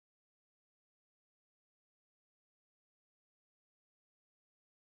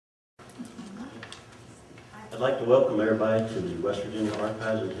like to welcome everybody to the West Virginia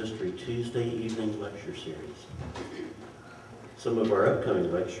Archives and History Tuesday evening lecture series. Some of our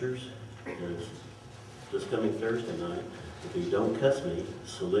upcoming lectures is this coming Thursday night will be Don't Cuss Me,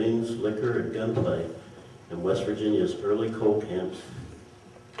 Saloons, Liquor, and Gunplay in West Virginia's Early Coal Camps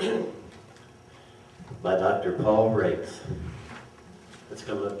by Dr. Paul Rakes. That's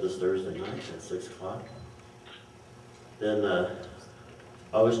coming up this Thursday night at 6 o'clock. Then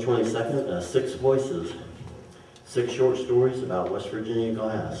August 22nd, Six Voices, 6 short stories about West Virginia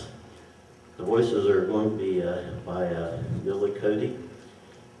glass. The voices are going to be by Billy Cody,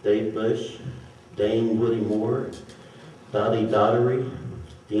 Dave Bush, Dane Woody Moore, Dottie Dottery,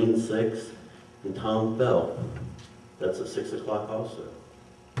 Dean Six, and Tom Fell. That's at 6 o'clock also.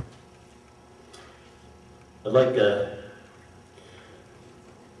 I'd like,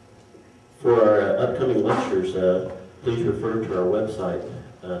 for our upcoming lectures, please refer to our website.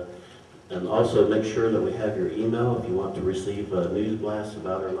 And also make sure that we have your email if you want to receive news blasts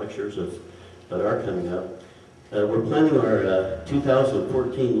about our lectures that are coming up. We're planning our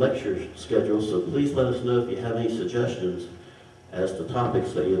 2014 lecture schedule, so please let us know if you have any suggestions as to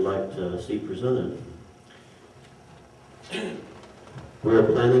topics that you'd like to see presented. We're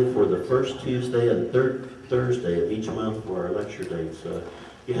planning for the first Tuesday and third Thursday of each month for our lecture dates. If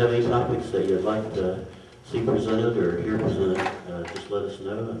you have any topics that you'd like to see presented or hear presented, just let us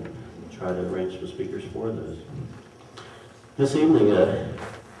know and we'll try to arrange some speakers for those. This evening,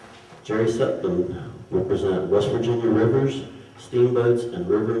 Gerald Sutphin will present West Virginia Rivers, Steamboats, and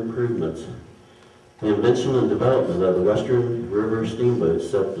River Improvements. The invention and development of the Western River steamboats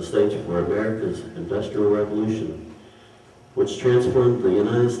set the stage for America's Industrial Revolution, which transformed the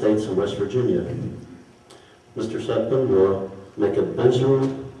United States and West Virginia. Mr. Sutphin will make a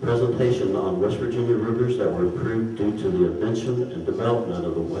visual presentation on West Virginia rivers that were improved due to the invention and development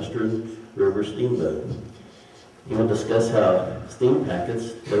of the Western River steamboat. He will discuss how steam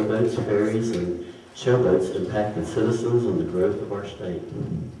packets, towboats, ferries, and showboats impacted citizens and the growth of our state.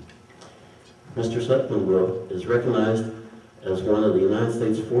 Mr. Sutphin is recognized as one of the United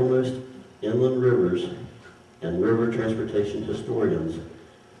States' foremost inland rivers and river transportation historians.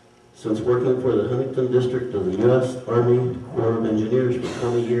 Since working for the Huntington District of the U.S. Army Corps of Engineers for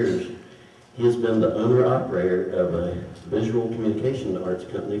 20 years, he has been the owner-operator of a visual communication arts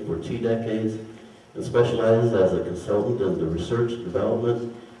company for 2 decades and specializes as a consultant in the research,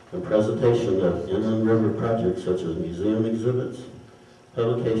 development, and presentation of inland river projects such as museum exhibits,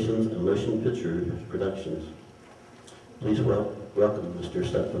 publications, and motion picture productions. Please welcome Mr.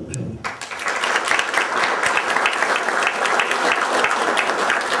 Sutphin.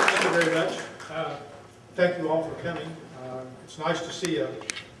 Very much. Thank you all for coming. It's nice to see a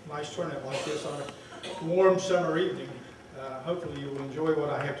nice turnout like this on a warm summer evening. Hopefully you will enjoy what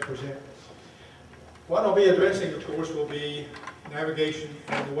I have to present. What I'll be addressing, of course, will be navigation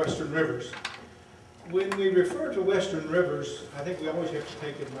on the Western rivers. When we refer to Western rivers, I think we always have to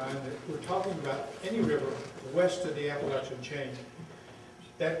take in mind that we're talking about any river west of the Appalachian chain.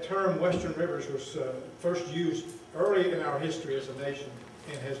 That term, Western rivers, was first used early in our history as a nation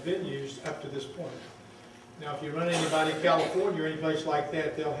and has been used up to this point. Now, if you run anybody in California or any place like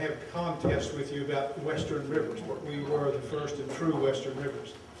that, they'll have contests with you about Western rivers. We were the first and true Western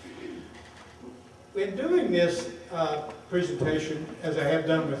rivers. In doing this presentation, as I have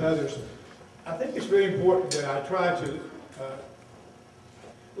done with others, I think it's very important that I try to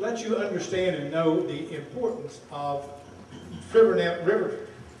let you understand and know the importance of river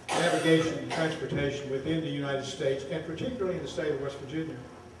navigation and transportation within the United States, and particularly in the state of West Virginia.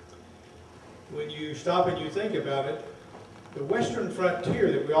 When you stop and you think about it, the western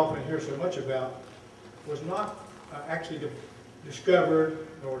frontier that we often hear so much about was not actually discovered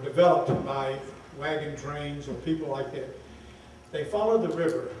or developed by wagon trains or people like that. They followed the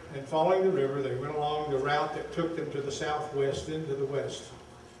river, and following the river, they went along the route that took them to the southwest into the west.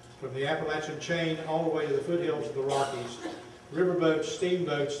 From the Appalachian chain all the way to the foothills of the Rockies, riverboats,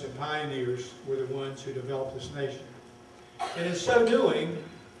 steamboats, and pioneers were the ones who developed this nation. And in so doing,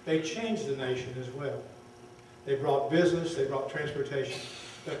 they changed the nation as well. They brought business, they brought transportation,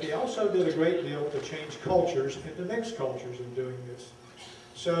 but they also did a great deal to change cultures and to mix cultures in doing this.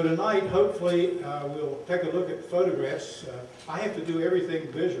 So tonight, hopefully, we'll take a look at photographs. I have to do everything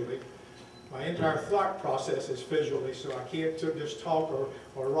visually. My entire thought process is visually, so I can't just talk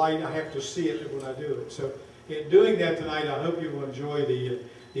or write. I have to see it when I do it. So in doing that tonight, I hope you will enjoy the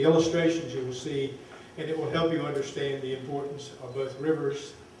illustrations you will see, and it will help you understand the importance of both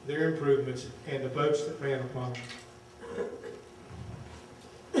rivers, their improvements, and the boats that ran upon them.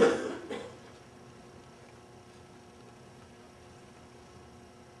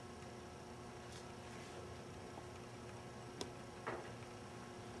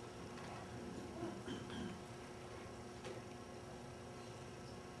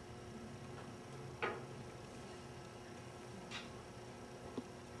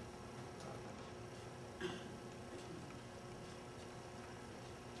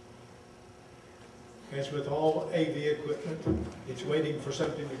 as with all AV equipment, it's waiting for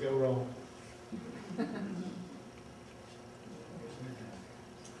something to go wrong.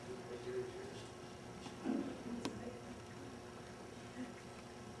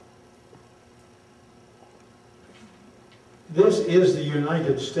 This is the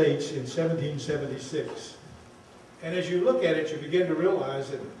United States in 1776. And as you look at it, you begin to realize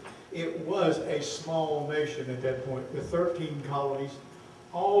that it was a small nation at that point, with 13 colonies,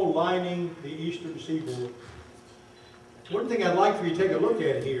 all lining the eastern seaboard. One thing I'd like for you to take a look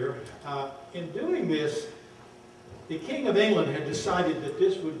at here, in doing this, the King of England had decided that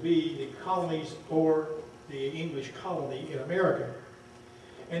this would be the colonies or the English colony in America.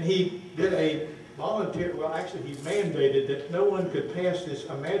 And he did a volunteer, well actually he mandated that no one could pass this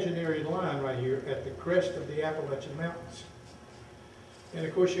imaginary line right here at the crest of the Appalachian Mountains. And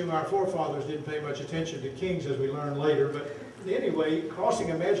of course, our forefathers didn't pay much attention to kings, as we learned later, but anyway, crossing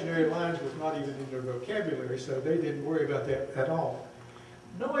imaginary lines was not even in their vocabulary, so they didn't worry about that at all.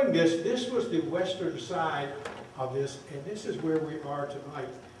 Knowing this, this was the western side of this, and this is where we are tonight,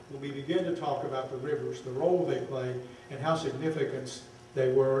 when we begin to talk about the rivers, the role they play, and how significant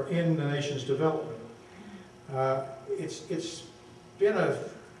they were in the nation's development. It's been a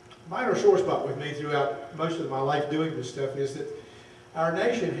minor sore spot with me throughout most of my life doing this stuff, is that our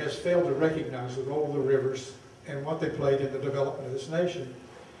nation has failed to recognize the role of the rivers and what they played in the development of this nation,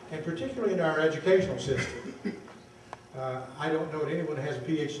 and particularly in our educational system. I don't know that anyone has a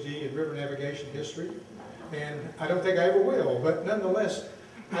PhD in river navigation history, and I don't think I ever will, but nonetheless,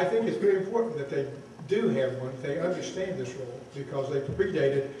 I think it's very important that they do have one, they understand this role, because they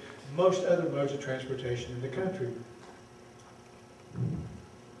predated most other modes of transportation in the country.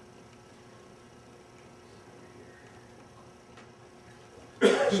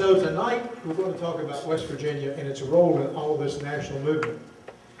 So tonight, we're going to talk about West Virginia and its role in all of this national movement.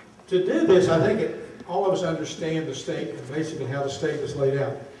 To do this, I think all of us understand the state and basically how the state is laid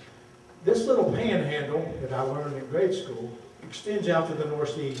out. This little panhandle that I learned in grade school extends out to the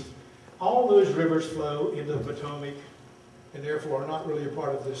northeast. All those rivers flow into the Potomac and therefore are not really a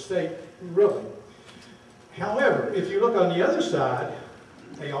part of this state, really. However, if you look on the other side,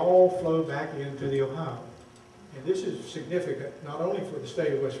 they all flow back into the Ohio. And this is significant, not only for the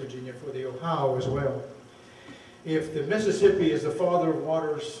state of West Virginia, for the Ohio as well. If the Mississippi is the father of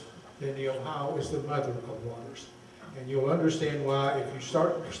waters, then the Ohio is the mother of waters. And you'll understand why if you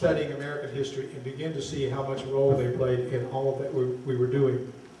start studying American history and begin to see how much role they played in all of that we were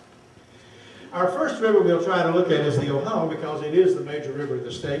doing. Our first river we'll try to look at is the Ohio, because it is the major river of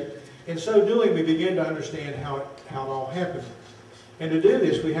the state. In so doing, we begin to understand how it all happened. And to do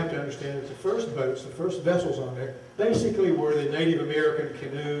this, we have to understand that the first boats, the first vessels on there, basically were the Native American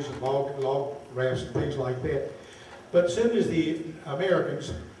canoes and log rafts and things like that. But as soon as the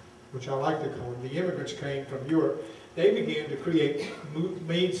Americans, which I like to call them, the immigrants came from Europe, they began to create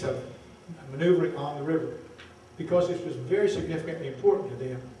means of maneuvering on the river, because this was very significantly important to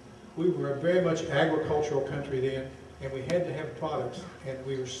them. We were a very much agricultural country then, and we had to have products. And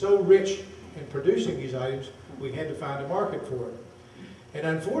we were so rich in producing these items, we had to find a market for it. And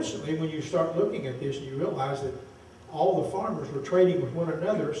unfortunately, when you start looking at this, you realize that all the farmers were trading with one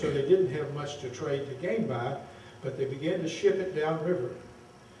another, so they didn't have much to trade to gain by, but they began to ship it downriver.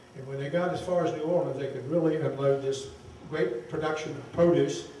 And when they got as far as New Orleans, they could really unload this great production of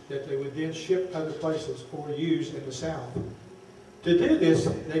produce that they would then ship other places or use in the South. To do this,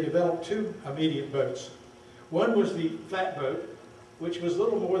 they developed two immediate boats. One was the flatboat, which was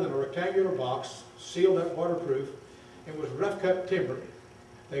little more than a rectangular box, sealed up waterproof, and was rough-cut timber.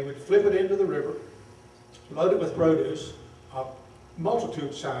 They would flip it into the river, load it with produce of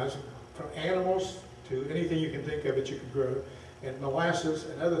multitude size, from animals to anything you can think of that you could grow, and molasses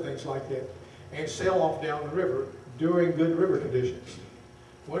and other things like that, and sail off down the river during good river conditions.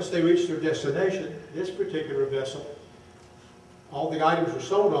 Once they reached their destination, this particular vessel, all the items were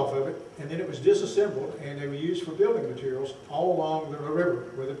sold off of it, and then it was disassembled, and they were used for building materials all along the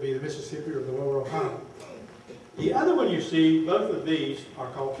river, whether it be the Mississippi or the lower Ohio. The other one you see, both of these are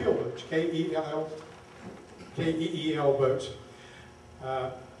called keelboats, K-E-E-L boats.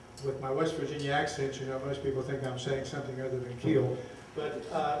 With my West Virginia accent, you know, most people think I'm saying something other than keel. But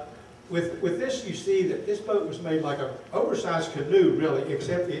with this, you see that this boat was made like an oversized canoe, really,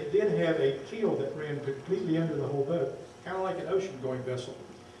 except it did have a keel that ran completely under the whole boat, kind of like an ocean-going vessel.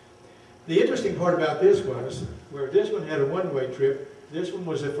 The interesting part about this was, where this one had a one-way trip, this one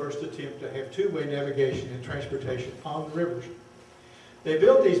was the first attempt to have two-way navigation and transportation on the rivers. They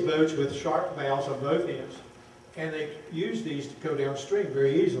built these boats with sharp bows on both ends, and they used these to go downstream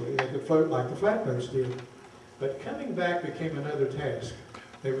very easily. They could float like the flatboats did. But coming back became another task.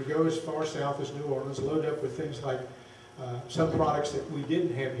 They would go as far south as New Orleans, load up with things like some products that we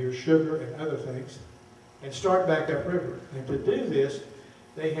didn't have here, sugar and other things, and start back upriver. And to do this,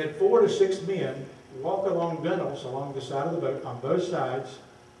 they had 4 to 6 men walk along gunnels along the side of the boat on both sides,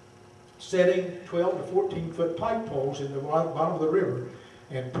 setting 12 to 14-foot pike poles in the bottom of the river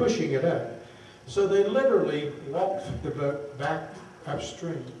and pushing it up. So they literally walked the boat back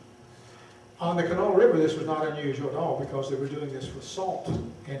upstream. On the Kanawha River, this was not unusual at all because they were doing this with salt.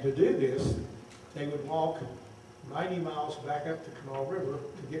 And to do this, they would walk 90 miles back up the Kanawha River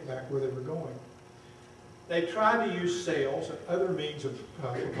to get back where they were going. They tried to use sails and other means of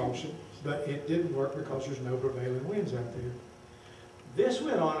propulsion, but it didn't work because there's no prevailing winds out there. This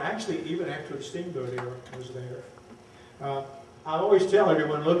went on actually even after the steamboat era was there. I always tell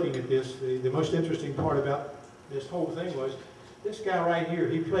everyone looking at this, the most interesting part about this whole thing was this guy right here,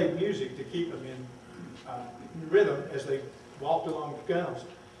 he played music to keep them in rhythm as they walked along the gunnels.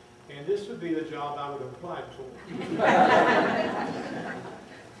 And this would be the job I would have applied for.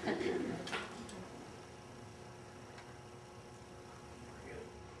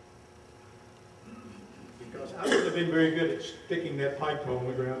 Because I wouldn't have been very good at sticking that pike pole on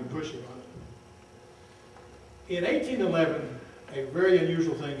the ground and pushing on it. In 1811, a very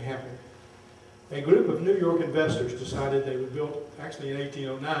unusual thing happened. A group of New York investors decided they would build, actually in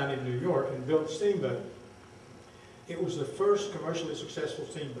 1809 in New York, and built a steamboat. It was the first commercially successful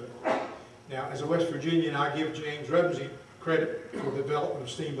steamboat. Now, as a West Virginian, I give James Rumsey credit for the development of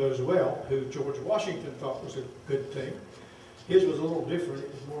steamboat as well, who George Washington thought was a good thing. His was a little different.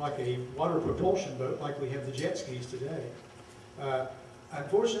 It was more like a water propulsion boat, like we have the jet skis today.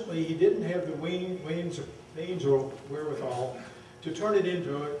 Unfortunately, he didn't have the means or wherewithal to turn it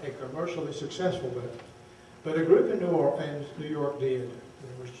into a commercially successful boat. But a group in New York did.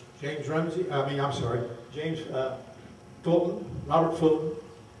 There was James Fulton, Robert Fulton,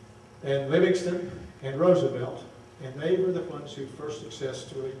 and Livingston, and Roosevelt. And they were the ones who first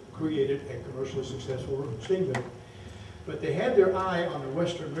successfully created a commercially successful steamboat. But they had their eye on the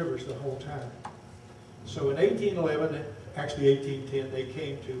western rivers the whole time. So in 1811, actually 1810, they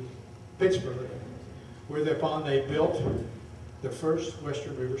came to Pittsburgh, where thereupon they built the first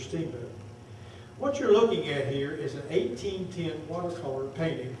Western River steamboat. What you're looking at here is an 1810 watercolor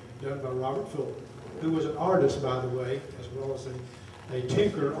painting done by Robert Fulton, who was an artist, by the way, as well as a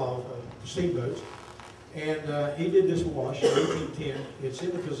tinker of steamboats. And he did this wash in 1810. It's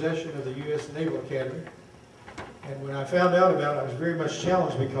in the possession of the U.S. Naval Academy. And when I found out about it, I was very much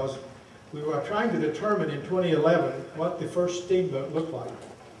challenged because we were trying to determine in 2011 what the first steamboat looked like.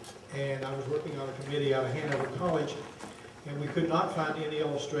 And I was working on a committee out of Hanover College, and we could not find any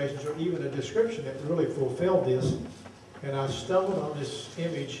illustrations or even a description that really fulfilled this. And I stumbled on this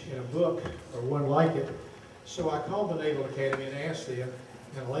image in a book, or one like it. So I called the Naval Academy and asked them,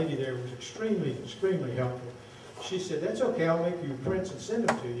 and a lady there was extremely, extremely helpful. She said, that's okay, I'll make you prints and send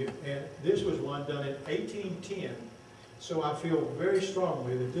them to you. And this was one done in 1810. So I feel very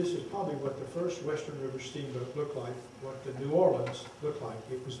strongly that this is probably what the first Western River steamboat looked like, what the New Orleans looked like.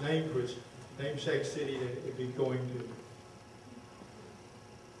 It was named for its namesake city that it would be going to.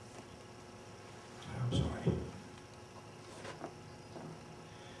 I'm sorry.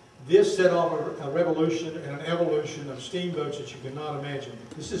 This set off a revolution and an evolution of steamboats that you cannot imagine.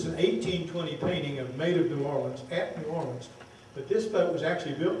 This is an 1820 painting of Maid of New Orleans at New Orleans, but this boat was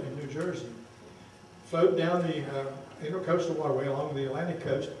actually built in New Jersey. Floated down the intercoastal waterway along the Atlantic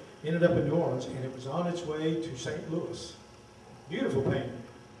coast, ended up in New Orleans, and it was on its way to St. Louis. Beautiful painting.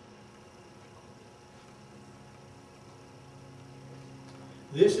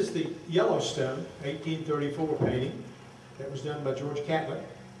 This is the Yellowstone 1834 painting that was done by George Catlett.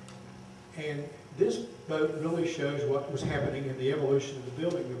 And this boat really shows what was happening in the evolution of the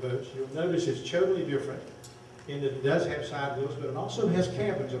building of the boats. You'll notice it's totally different in that it does have side wheels, but it also has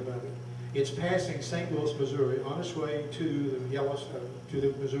cabins above it. It's passing St. Louis, Missouri, on its way to the Yellowstone, to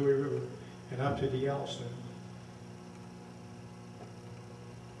the Missouri River, and up to the Yellowstone.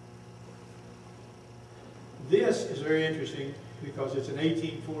 This is very interesting because it's an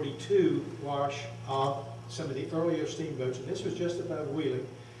 1842 wash of some of the earlier steamboats, and this was just above Wheeling.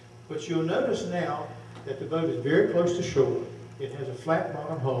 But you'll notice now that the boat is very close to shore. It has a flat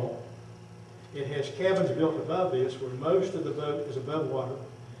bottom hull. It has cabins built above this where most of the boat is above water.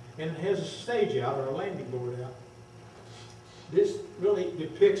 And it has a stage out or a landing board out. This really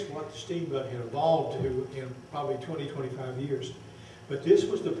depicts what the steamboat had evolved to in probably 20, 25 years. But this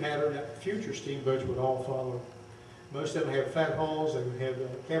was the pattern that future steamboats would all follow. Most of them have flat hulls, they would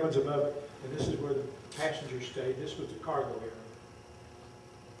have cabins above it, and this is where the passengers stayed. This was the cargo area.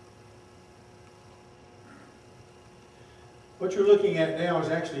 What you're looking at now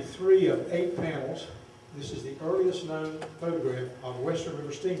is actually 3 of 8 panels. This is the earliest known photograph of a Western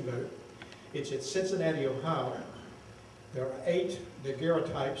River steamboat. It's at Cincinnati, Ohio. There are 8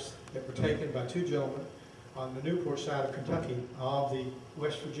 daguerreotypes that were taken by 2 gentlemen on the Newport side of Kentucky of the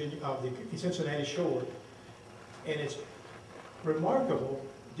West Virginia, of the Cincinnati shore. And it's remarkable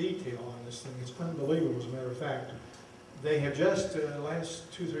detail on this thing. It's unbelievable, as a matter of fact. They have just,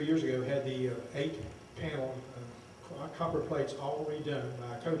 last 2-3 years ago, had the 8-panel copper plates all redone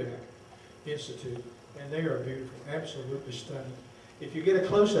by Kodak Institute, and they are beautiful, absolutely stunning. If you get a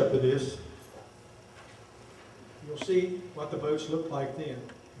close-up of this, you'll see what the boats looked like then.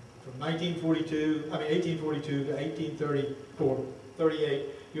 From 1842 to 1834, 38,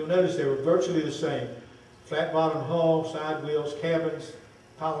 you'll notice they were virtually the same. Flat bottom hull, side wheels, cabins,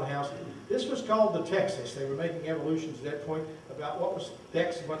 pilot house. This was called the Texas. They were making evolutions at that point about what was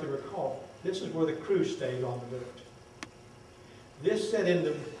decks and what they were called. This is where the crew stayed on the boat. This set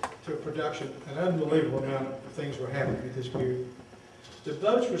into production an unbelievable amount of things were happening at this period. The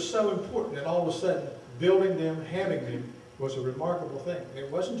boats were so important that all of a sudden building them, having them, was a remarkable thing.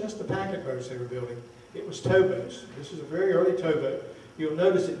 It wasn't just the packet boats they were building, it was towboats. This is a very early towboat. You'll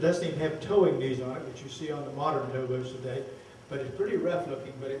notice it doesn't even have towing knees on it, which you see on the modern towboats today, but it's pretty rough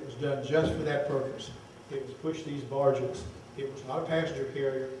looking, but it was done just for that purpose. It was push these barges. It was not a passenger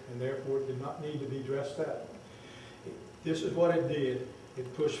carrier, and therefore it did not need to be dressed up. This is what it did.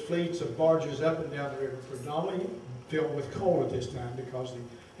 It pushed fleets of barges up and down the river, predominantly filled with coal at this time because the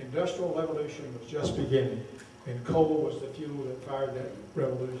Industrial Revolution was just beginning, and coal was the fuel that fired that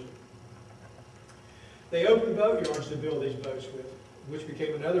revolution. They opened boat yards to build these boats with, which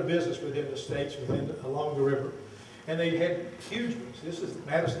became another business within the states, along the river. And they had huge ones. This is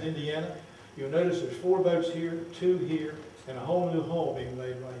Madison, Indiana. You'll notice there's 4 boats here, 2 here, and a whole new hull being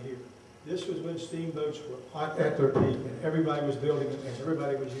laid right here. This was when steamboats were at their peak, and everybody was building them, and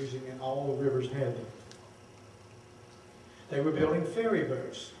everybody was using them, and all the rivers had them. They were building ferry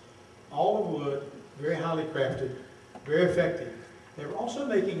boats, all of wood, very highly crafted, very effective. They were also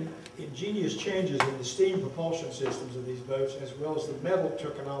making ingenious changes in the steam propulsion systems of these boats, as well as the metal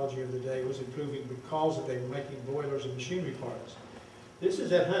technology of the day was improving because they were making boilers and machinery parts. This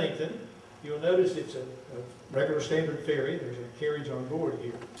is at Huntington. You'll notice it's a regular standard ferry. There's a carriage on board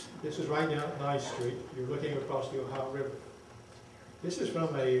here. This is right down Ninth Street. You're looking across the Ohio River. This is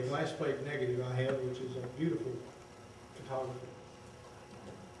from a glass plate negative I have, which is a beautiful photography.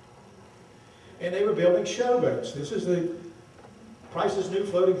 And they were building showboats. This is the Price's new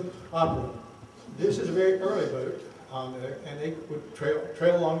floating opera. This is a very early boat on there, and they would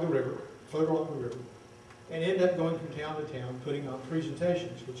trail along the river, float along the river, and end up going from town to town, putting on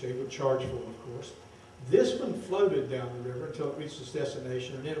presentations, which they would charge for, of course. This one floated down the river until it reached its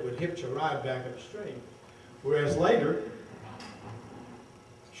destination, and then it would hitch a ride back upstream. Whereas later,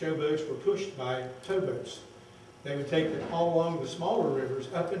 showboats were pushed by towboats. They would take them all along the smaller rivers,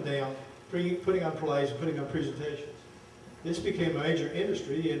 up and down, putting on plays and putting on presentations. This became a major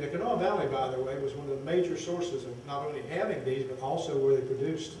industry, and the Kanawha Valley, by the way, was one of the major sources of not only having these, but also where they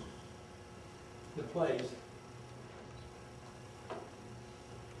produced the plays.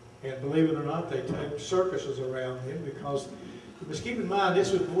 And believe it or not, they took circuses around them because, just keep in mind,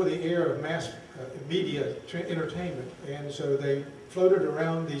 this was before the era of mass media entertainment, and so they floated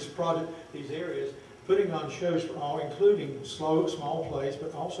around these areas, putting on shows for all, including small plays,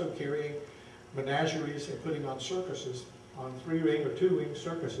 but also carrying menageries and putting on circuses, on 3-ring or 2-wing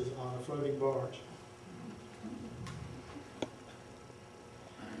circuses on a floating barge.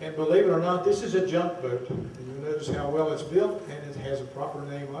 And believe it or not, this is a junk boat. And you'll notice how well it's built, and it has a proper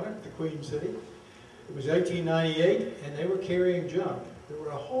name on it, the Queen City. It was 1898, and they were carrying junk. There were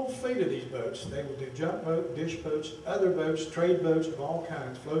a whole fleet of these boats. They would do junk boat, dish boats, other boats, trade boats of all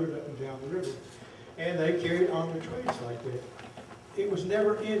kinds, floated up and down the river. And they carried on their trades like that. It was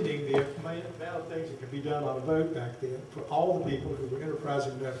never ending, the amount of things that could be done on a boat back then for all the people who were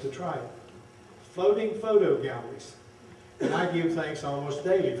enterprising enough to try it. Floating photo galleries. And I give thanks almost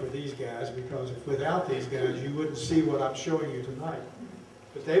daily for these guys, because if without these guys, you wouldn't see what I'm showing you tonight.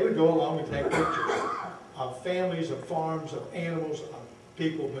 But they would go along and take pictures of families, of farms, of animals, of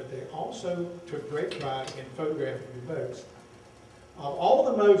people, but they also took great pride in photographing the boats. Of all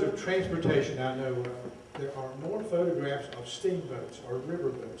the modes of transportation I know of, there are more photographs of steamboats or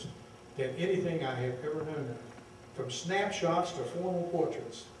riverboats than anything I have ever known of. From snapshots to formal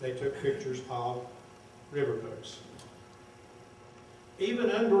portraits, they took pictures of riverboats.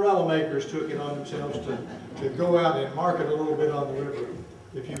 Even umbrella makers took it on themselves to go out and market a little bit on the river,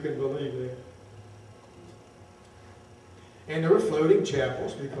 if you can believe that. And there were floating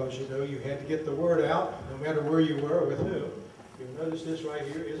chapels because, you know, you had to get the word out no matter where you were with whom. You'll notice this right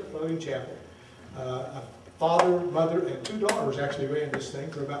here is a floating chapel. A father, mother, and 2 daughters actually ran this thing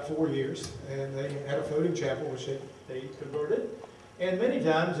for about 4 years, and they had a floating chapel which they converted. And many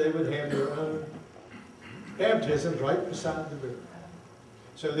times they would have their own baptisms right beside the river.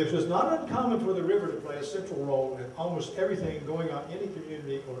 So this was not uncommon for the river to play a central role in almost everything going on in any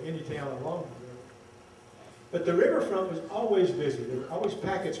community or any town along the river. But the riverfront was always busy. There were always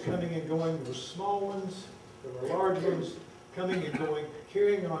packets coming and going. There were small ones, there were large ones coming and going,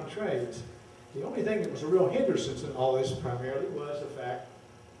 carrying on trades. The only thing that was a real hindrance in all this primarily was the fact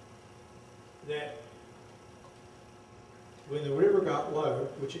that when the river got low,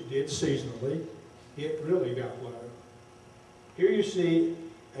 which it did seasonally, it really got low. Here you see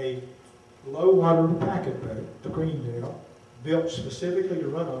a low water packet boat, the Greendale, built specifically to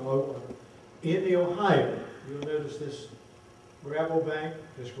run on low water. In the Ohio, you'll notice this gravel bank,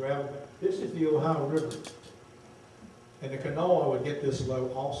 this gravel bank. This is the Ohio River. And the Kanawha would get this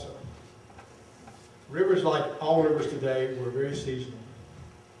low also. Rivers, like all rivers today, were very seasonal.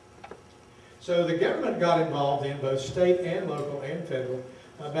 So the government got involved in both state and local and federal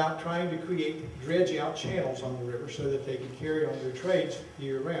about trying to create dredge-out channels on the river so that they could carry on their trades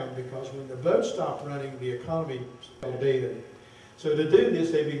year-round, because when the boats stopped running, the economy fell dead. So to do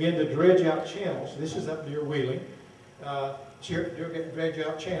this, they began to dredge out channels. This is up near Wheeling. Dredge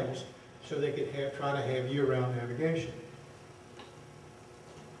out channels so they could try to have year-round navigation.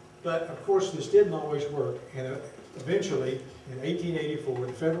 But of course, this didn't always work, and eventually, in 1884,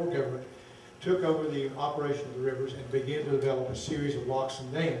 the federal government took over the operation of the rivers and began to develop a series of locks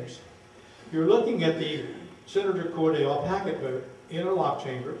and dams. You're looking at the Senator Cordell packet boat in a lock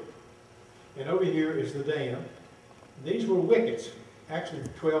chamber, and over here is the dam. These were wickets, actually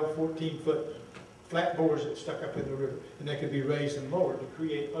 12, 14-foot flat boards that stuck up in the river, and they could be raised and lowered to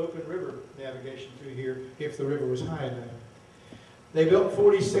create open river navigation through here if the river was high enough. They built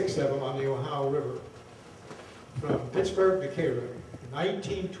 46 of them on the Ohio River from Pittsburgh to Cairo. In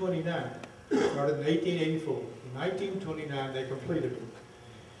 1929, started in 1884. In 1929, they completed it.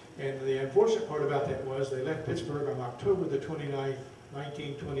 And the unfortunate part about that was they left Pittsburgh on October the 29th,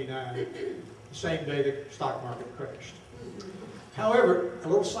 1929, the same day the stock market crashed. However, a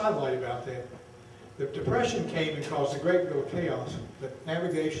little sidelight about that. The Depression came and caused a great deal of chaos, but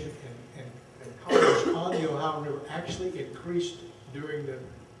navigation and commerce on the Ohio River actually increased during the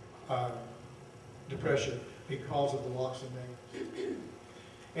Depression because of the locks and dams.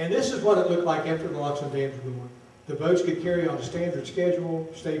 And this is what it looked like after the locks and dams were won. The boats could carry on a standard schedule,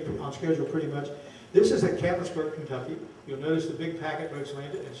 stay on schedule pretty much. This is at Catlettsburg, Kentucky. You'll notice the big packet boats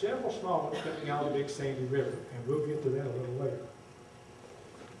landed and several small ones coming out of the big Sandy River, and we'll get to that a little later.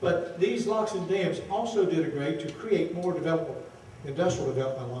 But these locks and dams also did a great to create more development, industrial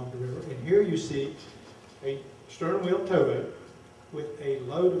development along the river. And here you see a stern-wheel towboat with a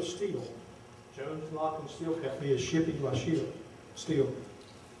load of steel. Jones Lock and Steel Company is shipping steel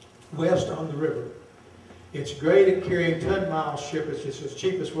west on the river. It's great at carrying ton-mile shipments. It's the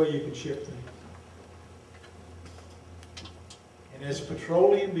cheapest way you can ship things. And as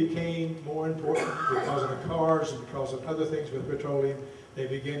petroleum became more important because of the cars and because of other things with petroleum, they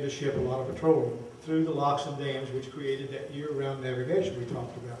began to ship a lot of petroleum through the locks and dams, which created that year-round navigation we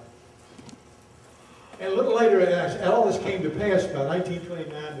talked about. And a little later, as all this came to pass, by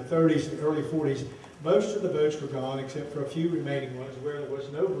 1929, the 30s, the early 40s, most of the boats were gone except for a few remaining ones where there was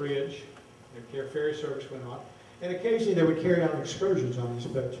no bridge. Their ferry service went on. And occasionally they would carry on excursions on these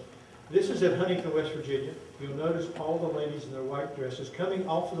boats. This is at Huntington, West Virginia. You'll notice all the ladies in their white dresses coming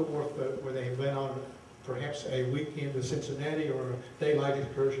off of the wharf boat where they had been on perhaps a weekend to Cincinnati or a daylight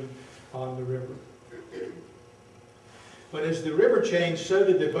excursion on the river. But as the river changed, so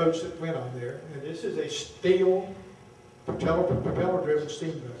did the boats that went on there. And this is a steel propeller-driven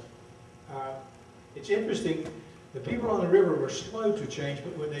steamboat. It's interesting, the people on the river were slow to change,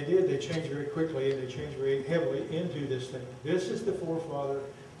 but when they did, they changed very quickly, and they changed very heavily into this thing. This is the forefather,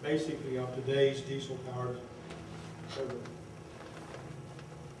 basically, of today's diesel-powered towboat.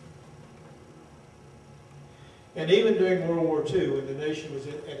 And even during World War II, when the nation was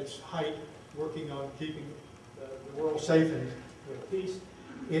at its height, working on keeping the world safe and with peace,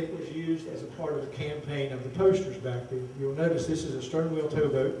 it was used as a part of the campaign of the posters back then. You'll notice this is a stern-wheel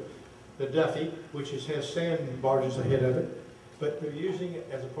towboat, the Duffy, which has sand barges ahead of it, but they're using it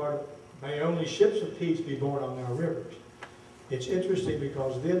as a part of, may only ships of peace be born on our rivers. It's interesting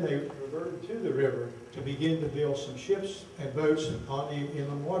because then they reverted to the river to begin to build some ships and boats on the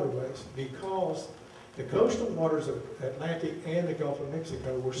inland waterways, because the coastal waters of Atlantic and the Gulf of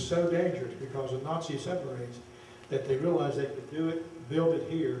Mexico were so dangerous because of Nazi submarines that they realized they could do it, build it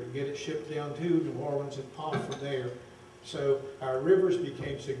here, and get it shipped down to New Orleans and off from there. So our rivers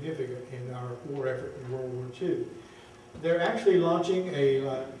became significant in our war effort in World War II. They're actually launching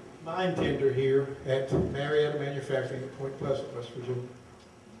a mine tender here at Marietta Manufacturing at Point Pleasant, West Virginia.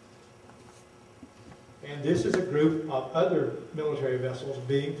 And this is a group of other military vessels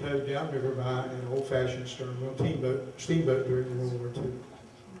being towed downriver by an old-fashioned Sternwheel steamboat during World War II.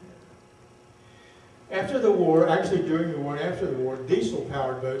 After the war, actually during the war and after the war,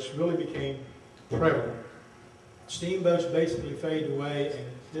 diesel-powered boats really became prevalent. Steamboats basically faded away, and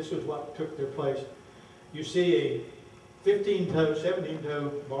this was what took their place. You see a 15-tow,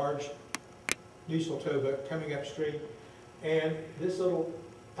 17-tow barge, diesel towboat coming upstream, and this little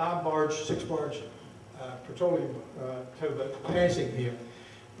 5-barge, 6-barge petroleum towboat passing here.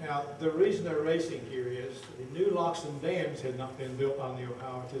 Now, the reason they're racing here is the new locks and dams had not been built on the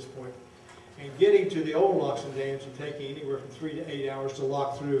Ohio at this point. And getting to the old locks and dams and taking anywhere from 3 to 8 hours to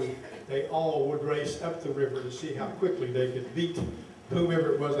lock through, they all would race up the river to see how quickly they could beat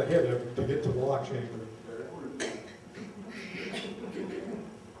whomever it was ahead of them to get to the lock chamber.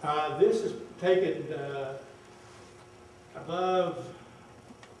 This is taken above,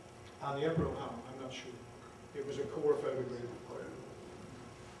 on the upper Ohio, I'm not sure. It was a core photograph.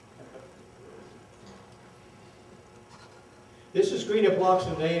 This is Greenup Locks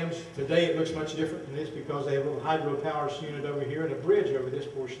and Dams. Today it looks much different than this because they have a little hydropower unit over here and a bridge over this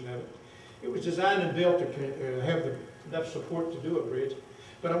portion of it. It was designed and built to have enough support to do a bridge.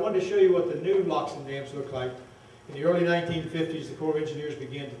 But I wanted to show you what the new locks and dams look like. In the early 1950s, the Corps of Engineers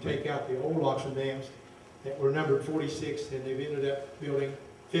began to take out the old locks and dams that were numbered 46, and they've ended up building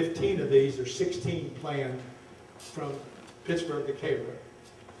 15 of these. There's 16 planned from Pittsburgh to Cairo.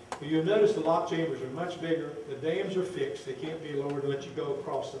 You'll notice the lock chambers are much bigger. The dams are fixed. They can't be lowered to let you go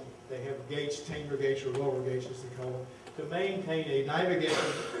across them. They have gates, tanker gates, or roller gates as they call them, to maintain a navigation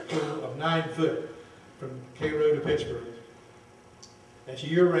pool of 9 foot from Cairo to Pittsburgh. That's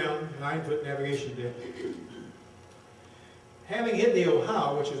year-round, 9-foot navigation depth. Having hit the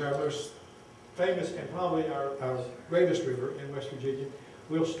Ohio, which is our most famous and probably our greatest river in West Virginia,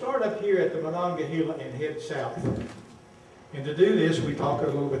 we'll start up here at the Monongahela and head south. And to do this, we talk a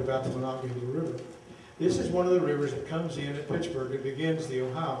little bit about the Monongahela River. This is one of the rivers that comes in at Pittsburgh and begins the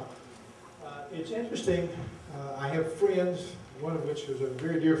Ohio. It's interesting, I have friends, one of which is a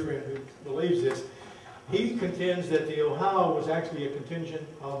very dear friend who believes this. He contends that the Ohio was actually a contingent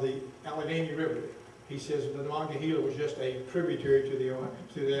of the Allegheny River. He says the Monongahela was just a tributary to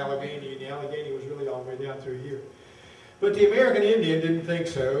the Allegheny, and the Allegheny was really all the way down through here. But the American Indian didn't think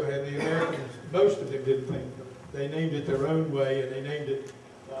so, and the Americans, most of them didn't think so. They named it their own way, and they named it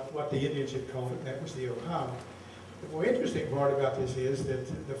what the Indians had called it, and that was the Ohio. The more interesting part about this is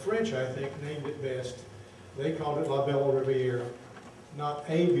that the French, I think, named it best. They called it La Belle Riviera. Not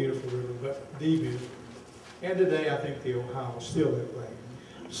a beautiful river, but the beautiful. And today, I think the Ohio is still that way.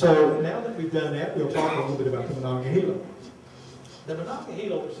 So now that we've done that, we'll talk a little bit about the Monongahela. The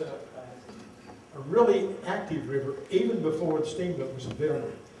Monongahela was a really active river, even before the steamboat was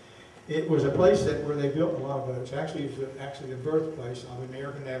invented. It was a place where they built a lot of boats. Actually, it was actually the birthplace of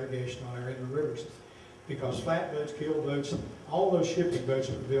American navigation on our inland rivers. Because flatboats, keelboats, all those shipping boats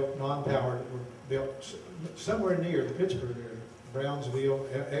that were built, non-powered, were built somewhere near the Pittsburgh area. Brownsville,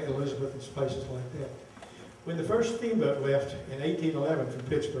 Elizabeth, and places like that. When the first steamboat left in 1811 from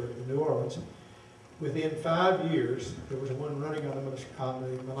Pittsburgh to New Orleans, within 5 years, there was one running on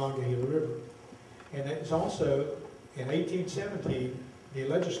the Monongahela River. And it was also, in 1817, the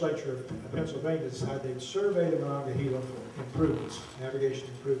legislature of Pennsylvania decided they'd survey the Monongahela for improvements, navigation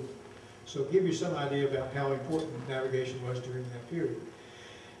improvements. So give you some idea about how important navigation was during that period.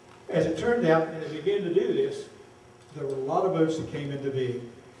 As it turned out, and they began to do this, there were a lot of boats that came into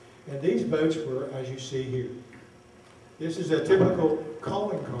being. And these boats were, as you see here. This is a typical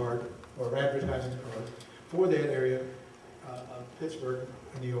calling card, or advertising card, for that area of Pittsburgh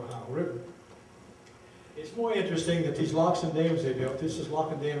and the Ohio River. It's more interesting that these locks and dams they built, this is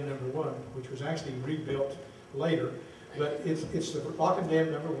lock and dam number 1, which was actually rebuilt later, but it's the lock and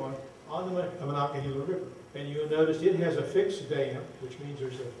dam number 1 on the Monongahela River. And you'll notice it has a fixed dam, which means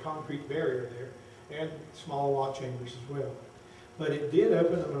there's a concrete barrier there, and small lock chambers as well. But it did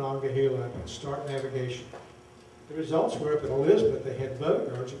open the Monongahela up and start navigation. The results were up at Elizabeth. They had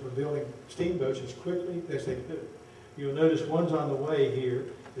boat yards that were building steamboats as quickly as they could. You'll notice one's on the way here.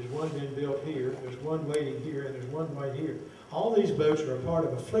 There's one being built here. There's one waiting here, and there's one right here. All these boats are a part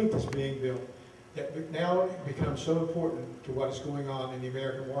of a fleet that's being built that now becomes so important to what is going on in the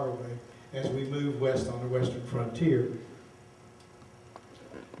American waterway as we move west on the western frontier.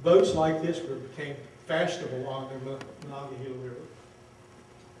 Boats like this became fashionable on the Monongahela River.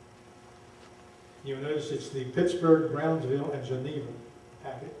 You'll notice it's the Pittsburgh, Brownsville, and Geneva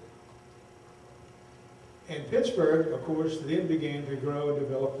packet. And Pittsburgh, of course, then began to grow and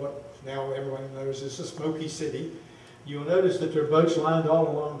develop what now everyone knows is a Smoky City. You'll notice that there are boats lined all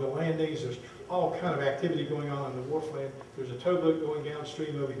along the landings. There's all kind of activity going on the wharfland. There's a towboat going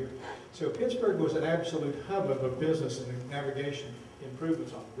downstream over here. So Pittsburgh was an absolute hub of a business and navigation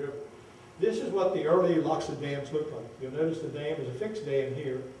improvements on the river. This is what the early locks and dams looked like. You'll notice the dam is a fixed dam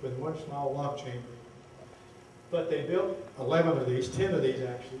here with one small lock chamber. But they built 11 of these, 10 of these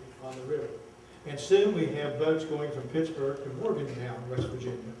actually, on the river. And soon we have boats going from Pittsburgh to Morgantown, West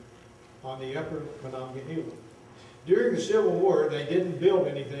Virginia, on the upper Monongahela. During the Civil War, they didn't build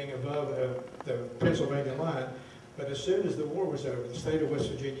anything above the Pennsylvania line, but as soon as the war was over, the state of West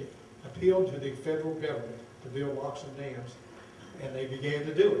Virginia appealed to the federal government to build locks and dams, and they began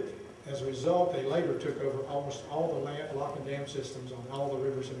to do it. As a result, they later took over almost all the lock and dam systems on all the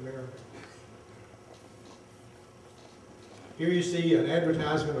rivers in America. Here you see an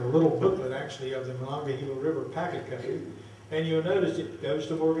advertisement, or a little booklet actually, of the Monongahela River Packet Company, and you'll notice it goes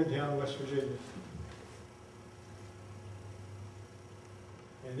to Morgantown, West Virginia.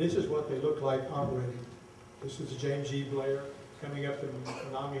 And this is what they look like operating. This is James E. Blair coming up the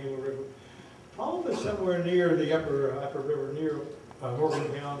Monongahela River, probably somewhere near the upper river, near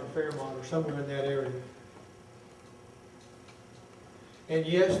Morgantown or Fairmont or somewhere in that area. And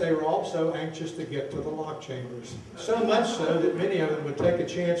yes, they were also anxious to get to the lock chambers. So much so that many of them would take a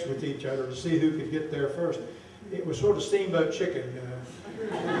chance with each other to see who could get there first. It was sort of steamboat chicken.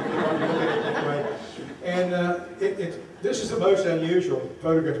 And this is the most unusual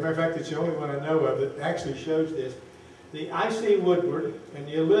photograph. As a matter of fact, it's the only one I know of that actually shows this. The I.C. Woodward and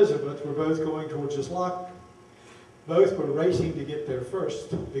the Elizabeth were both going towards this lock. Both were racing to get there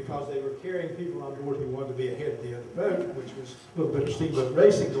first because they were carrying people on board who wanted to be ahead of the other boat, which was a little bit of steamboat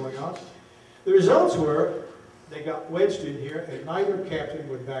racing going on. The results were they got wedged in here and neither captain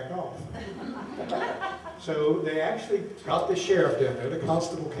would back off. So they actually got the sheriff down there. The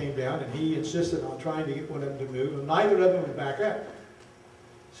constable came down and he insisted on trying to get one of them to move, and neither of them would back up.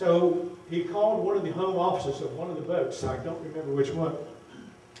 So he called one of the home officers of one of the boats, I don't remember which one,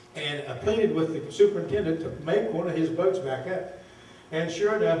 and pleaded with the superintendent to make one of his boats back up. And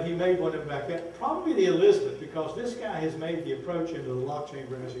sure enough, he made one of them back up, probably the Elizabeth, because this guy has made the approach into the lock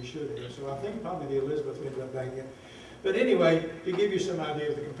chamber as he should have. So I think probably the Elizabeth ended up back in. But anyway, to give you some idea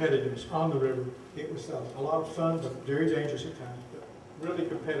of the competitiveness on the river, it was a lot of fun, but very dangerous at times, but really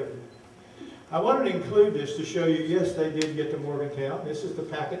competitive. I wanted to include this to show you, yes, they did get to Morgantown. This is the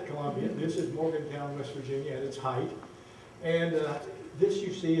Packet Columbia. This is Morgantown, West Virginia at its height. And this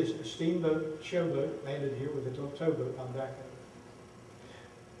you see is a steamboat, showboat, landed here with a little towboat on the back of it.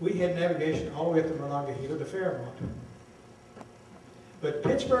 We had navigation all the way up to Monongahela to Fairmont. But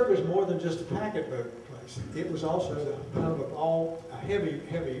Pittsburgh was more than just a packet boat place. It was also the home of a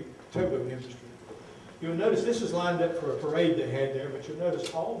heavy towboat industry. You'll notice this is lined up for a parade they had there, but you'll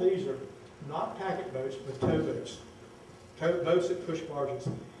notice all these are not packet boats, but towboats. Boats that push barges.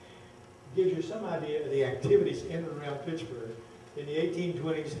 Gives you some idea of the activities in and around Pittsburgh in the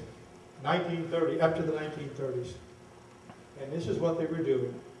 1820s, 1930, up to the 1930s. And this is what they were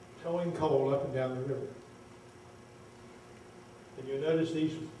doing, towing coal up and down the river. And you'll notice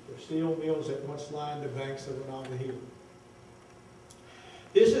these were steel mills that once lined the banks of the Monongahela.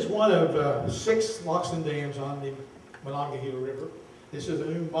 This is one of 6 locks and dams on the Monongahela River. This is a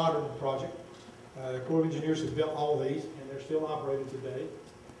new modern project. The Corps of Engineers has built all of these, and they're still operating today.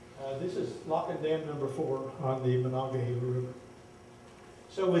 This is lock and dam number 4 on the Monongahela River.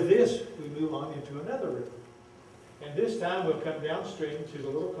 So with this, we move on into another river. And this time we'll come downstream to the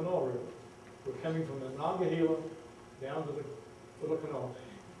Little Kanawha River. We're coming from the Monongahela down to the Little Kanawha.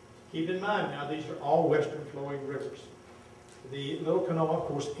 Keep in mind now, these are all western flowing rivers. The Little Kanawha, of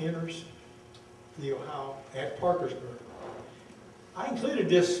course, enters the Ohio at Parkersburg. I included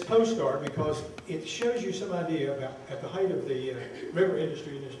this postcard because it shows you some idea about, at the height of the river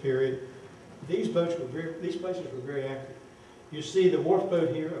industry in this period, these places were very active. You see the wharf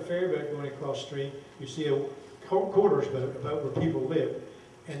boat here, a ferry boat going across stream. You see a quarters boat, a boat where people live.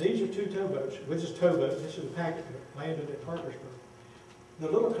 And these are 2 towboats. This is a towboat, this is a packet boat, landed at Parkersburg. The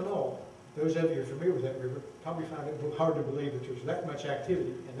Little Kanawha, those of you who are familiar with that river, probably find it hard to believe that there's that much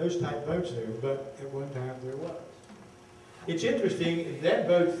activity in those type boats there, but at one time there was. It's interesting, that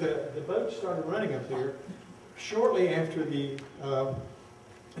boat, the boat started running up there shortly after the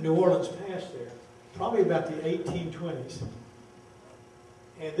New Orleans passed there, probably about the 1820s.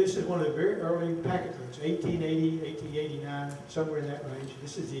 And this is one of the very early packet boats, 1880, 1889, somewhere in that range.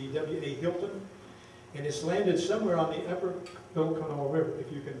 This is the W.A. Hilton, and it's landed somewhere on the upper Little Kanawha River,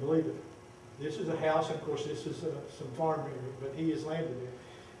 if you can believe it. This is a house, and of course this is some farm area, but he has landed there.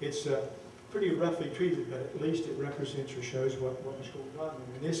 It's pretty roughly treated, but at least it represents or shows what was going on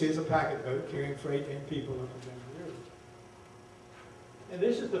there. And this is a packet boat carrying freight and people up and down the river. And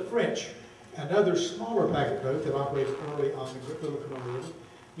this is the French, another smaller packet boat that operated early on the Little Kanawha River.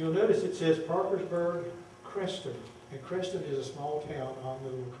 You'll notice it says Parkersburg, Creston, and Creston is a small town on the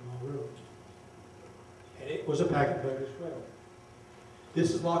Little Kanawha River. And it was a packet boat as well.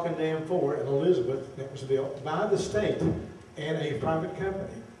 This is Lock and Dam 4 at Elizabeth that was built by the state and a private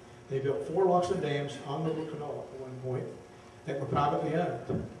company. They built 4 locks and dams on the Little Kanawha at one point that were privately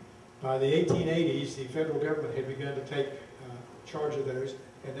owned. By the 1880s, the federal government had begun to take charge of those,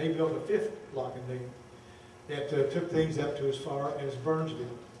 and they built a 5th lock and dam that took things up to as far as Burnsville.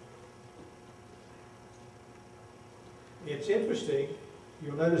 It's interesting,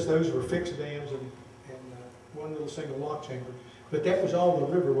 you'll notice those were fixed dams and one little single lock chamber, but that was all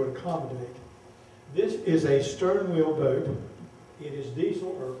the river would accommodate. This is a stern wheel boat. It is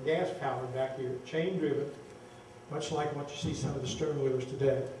diesel or gas powered back here, chain driven, much like what you see some of the Sternwheelers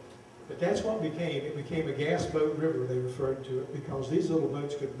today. But that's what it became a gas boat river, they referred to it, because these little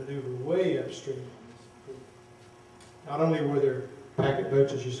boats could maneuver way upstream. Not only were there packet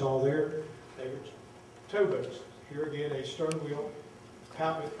boats, as you saw there, they were towboats. Here again, a stern wheel,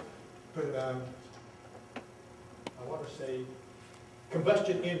 I want to say,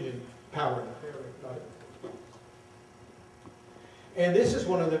 combustion engine powered. There we got it. And this is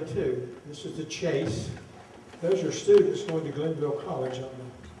one of them too. This is the Chase. Those are students going to Glenville College in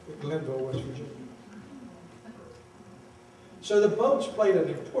Glenville, West Virginia. So the boats played an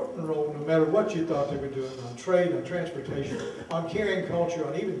important role no matter what you thought they were doing on trade, on transportation, on carrying culture,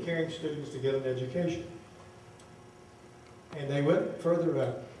 on even carrying students to get an education. And they went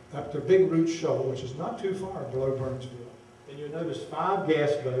further up to Big Root Shoal, which is not too far below Burnsville. And you'll notice 5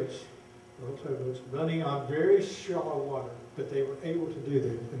 gas boats, little towboats, running on very shallow water, but they were able to do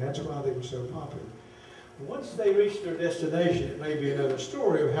that, and that's why they were so popular. Once they reached their destination, it may be another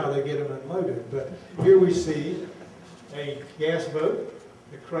story of how they get them unloaded, but here we see a gas boat,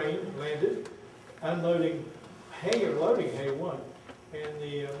 the crane landed, unloading hay or loading hay, one, and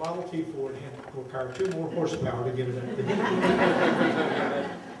the Model T Ford had to require 2 more horsepower to get it up.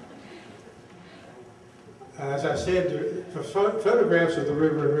 As I said, photographs of the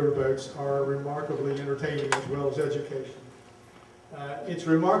river and riverboats are remarkably entertaining as well as educational. It's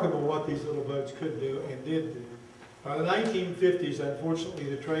remarkable what these little boats could do and did do. By the 1950s, unfortunately,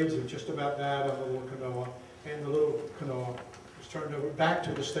 the trades had just about died on the Little Kanawha, and the Little Kanawha was turned over back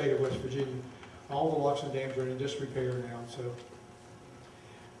to the state of West Virginia. All the locks and dams are in disrepair now. So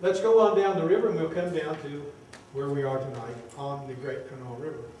let's go on down the river, and we'll come down to where we are tonight on the Great Kanawha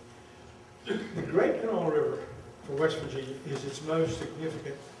River. The Great Kanawha River for West Virginia is its most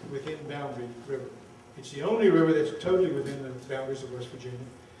significant within boundary river. It's the only river that's totally within the boundaries of West Virginia.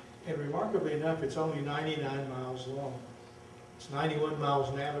 And remarkably enough, it's only 99 miles long. It's 91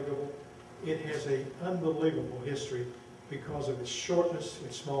 miles navigable. It has an unbelievable history because of its shortness,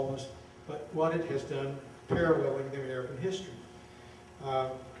 its smallness, but what it has done paralleling the American history.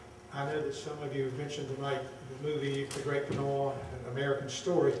 I know that some of you have mentioned tonight the movie The Great Kanawha, An American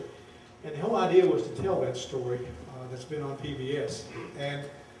Story. And the whole idea was to tell that story that's been on PBS. And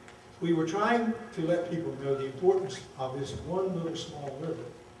we were trying to let people know the importance of this one little small river.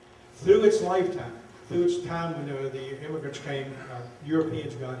 Through its lifetime, through its time when the immigrants came,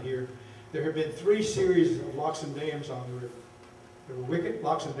 Europeans got here, there have been 3 series of locks and dams on the river. There were wicket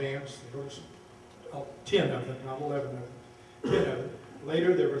locks and dams, there was 10 of them, not 11 of them, 10 of them.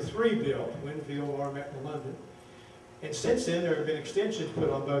 Later there were 3 built, Winfield, Marmet, and London. And since then, there have been extensions put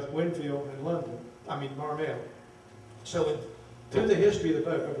on both Winfield and Marmel. So through the history of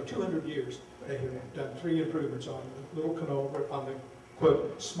the boat, over 200 years, they have done 3 improvements on the Little Kanawha, on the,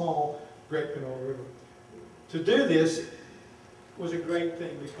 quote, small Great Kanawha River. To do this was a great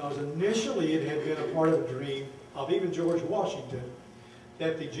thing because initially it had been a part of a dream of even George Washington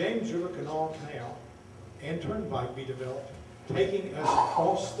that the James River Canal and Turnpike be developed, taking us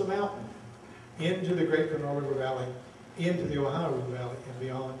across the mountain into the Great Kanawha River Valley, into the Ohio River Valley, and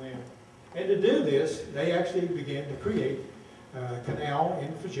beyond there. And to do this, they actually began to create a canal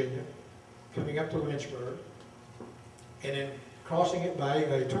in Virginia, coming up to Lynchburg, and then crossing it by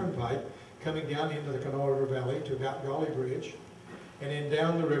a turnpike, coming down into the Kanawha River Valley to about Gully Bridge, and then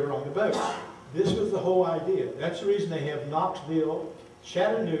down the river on the boat. This was the whole idea. That's the reason they have Knoxville,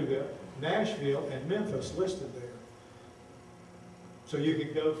 Chattanooga, Nashville, and Memphis listed there. So you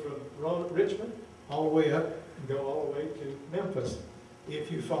could go from Richmond all the way up and go all the way to Memphis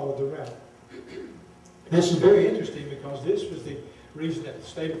if you followed the route. This is very interesting because this was the reason that the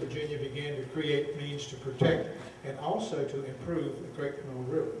state of Virginia began to create means to protect and also to improve the Great Kanawha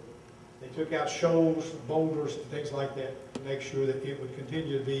River. They took out shoals, boulders, and things like that to make sure that it would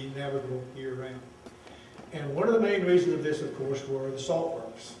continue to be navigable year-round. And one of the main reasons of this, of course, were the salt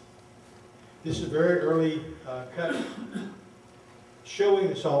works. This is a very early cut showing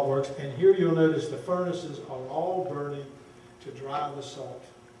the salt works, and here you'll notice the furnaces are all burning to dry the salt.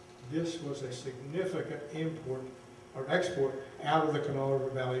 This was a significant import or export out of the Kanawha River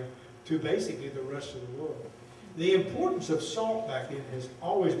Valley to basically the rest of the world. The importance of salt back then has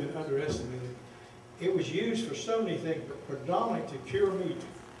always been underestimated. It was used for so many things, but predominantly to cure meat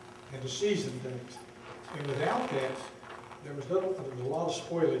and to season things. And without that, there was a lot of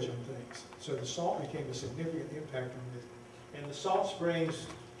spoilage on things. So the salt became a significant impact on this. And the salt springs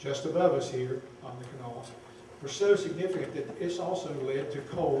just above us here on the Kanawha were so significant that it's also led to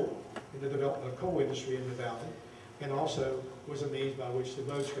coal, in the development of the coal industry in the valley, and also was a means by which the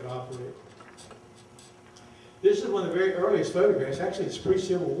boats could operate. This is one of the very earliest photographs. Actually, it's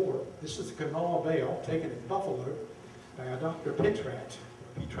pre-Civil War. This is the Kanawha Belle taken in Buffalo by a Dr. Petrat,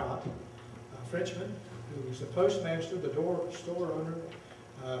 a Frenchman, who was the postmaster, the store owner,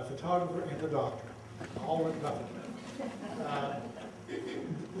 photographer, and the doctor, all in Buffalo.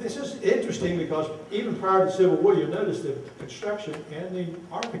 This is interesting because even prior to the Civil War, you'll notice the construction and the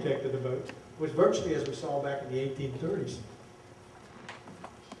architect of the boat was virtually as we saw back in the 1830s.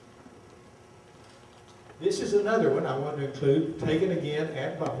 This is another one I want to include, taken again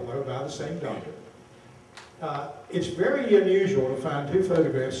at Buffalo by the same doctor. It's very unusual to find two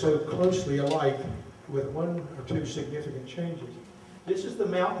photographs so closely alike with one or two significant changes. This is the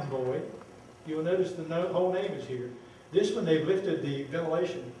Mountain Boy. You'll notice the whole name is here. This one, they've lifted the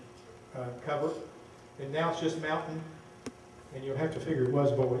ventilation cover, and now it's just Mountain, and you'll have to figure it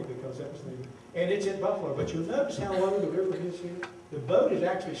was Boy because that was the name. And it's in Buffalo, but you'll notice how low the river is here. The boat is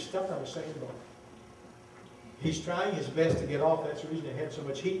actually stuck on a sandbar. He's trying his best to get off. That's the reason they had so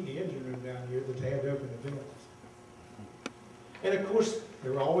much heat in the engine room down here, that they had to open the vents. And of course,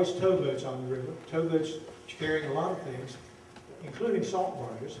 there were always towboats on the river, towboats carrying a lot of things, including salt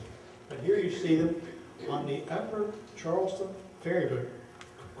barges. But here you see them on the upper Charleston ferry boat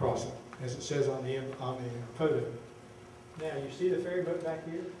crossing, as it says on the photo. Now, you see the ferry boat back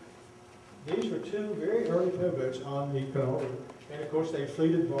here? These were two very early towboats on the Kanawha River. And of course, they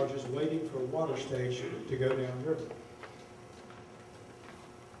fleeted barges waiting for a water stage to go down the river.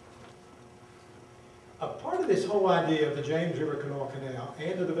 A part of this whole idea of the James River Kanawha Canal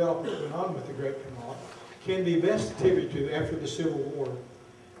and the development that went on with the Great Kanawha can be best attributed to after the Civil War.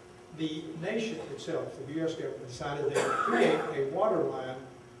 The nation itself, the U.S. government, decided they would create a water line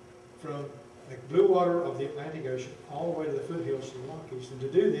from the blue water of the Atlantic Ocean all the way to the foothills of the Rockies. And to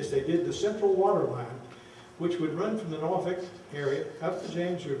do this, they did the Central Water Line, which would run from the Norfolk area up the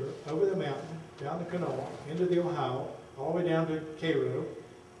James River, over the mountain, down the Kanawha, into the Ohio, all the way down to Cairo,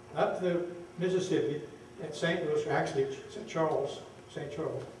 up the Mississippi, at St. Louis, or actually St. Charles,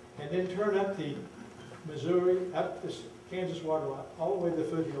 and then turn up the Missouri, up the Kansas water line, all the way to the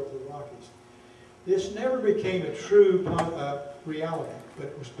foothills of the Rockies. This never became a true reality, but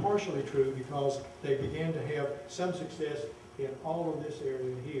it was partially true because they began to have some success in all of this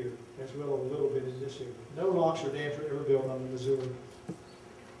area here, as well as a little bit in this area. No locks or dams were ever built on the Missouri.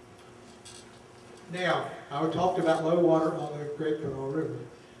 Now, I talked about low water on the Great Kanawha River.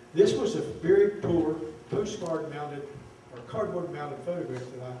 This was a very poor postcard-mounted or cardboard-mounted photograph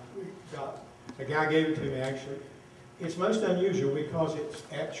that I got. A guy gave it to me, actually. It's most unusual because it's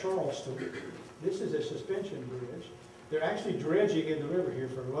at Charleston. This is a suspension bridge. They're actually dredging in the river here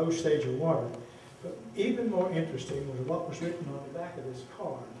for a low stage of water. But even more interesting was what was written on the back of this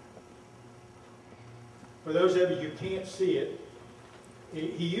card. For those of you who can't see it,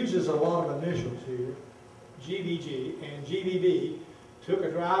 he uses a lot of initials here, GVG, and GVB took a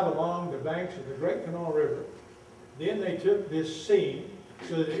drive along the banks of the Great Kanawha River. Then they took this scene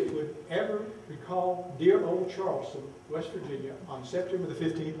so that it would ever recall dear old Charleston, West Virginia, on September the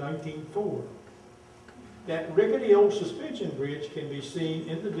 15th, 1904. That rickety old suspension bridge can be seen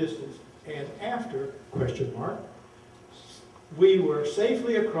in the distance, and after, question mark, we were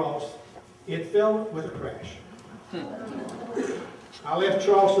safely across, it fell with a crash. I left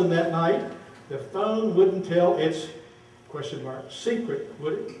Charleston that night. The phone wouldn't tell its, question mark, secret,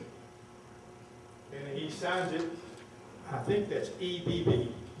 would it? And he signs it, I think that's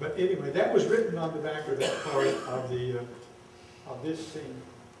EBB. But anyway, that was written on the back of that card of this scene.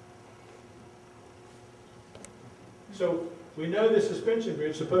 So we know the suspension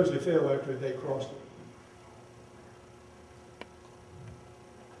bridge supposedly fell after they crossed it.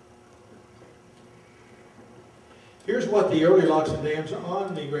 Here's what the early locks and dams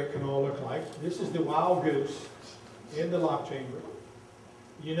on the Great Kanawha look like. This is the Wild Goose in the lock chamber.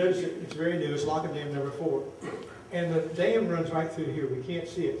 You notice it's very new. It's lock and dam number 4. And the dam runs right through here. We can't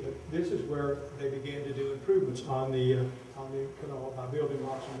see it, but this is where they began to do improvements on the Kanawha by building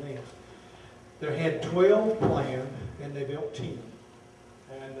locks and dams. They had 12 planned, and they built 10.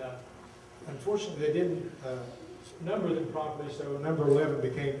 And unfortunately, they didn't number them properly, so number 11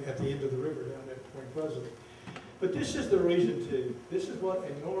 became at the end of the river down at Point Pleasant. But this is the reason, too. This is what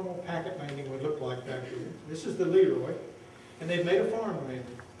a normal packet landing would look like back here. This is the Leroy, and they've made a farm landing.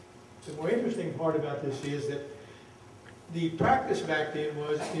 The more interesting part about this is that the practice back then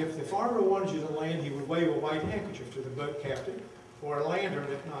was if the farmer wanted you to land, he would wave a white handkerchief to the boat captain or a lantern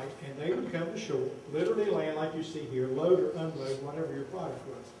at night, and they would come to shore, literally land like you see here, load or unload, whatever your product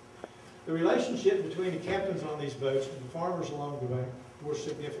was. The relationship between the captains on these boats and the farmers along the way were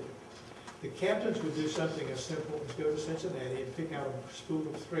significant. The captains would do something as simple as go to Cincinnati and pick out a spool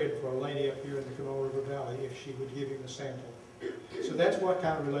of thread for a lady up here in the Kanawha River Valley if she would give him a sample. So that's what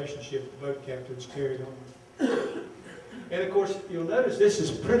kind of relationship the boat captains carried on. And of course, you'll notice this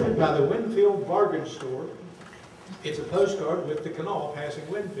is printed by the Winfield Bargain Store. It's a postcard with the canal passing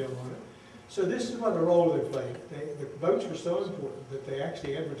Winfield on it. So this is what the role they played. The boats were so important that they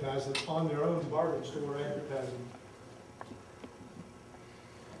actually advertised it on their own bargain store advertising.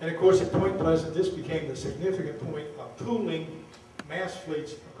 And of course, at Point Pleasant, this became the significant point of pooling mass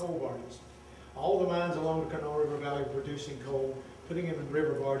fleets of coal barges. All the mines along the Kanawha River Valley were producing coal, putting them in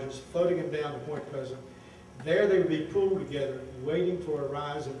river barges, floating them down to Point Pleasant. There they would be pooled together, waiting for a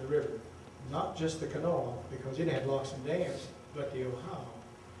rise in the river. Not just the Kanawha, because it had locks and dams, but the Ohio.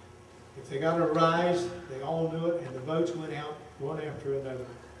 If they got a rise, they all knew it, and the boats went out one after another.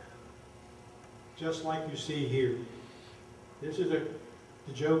 Just like you see here. This is the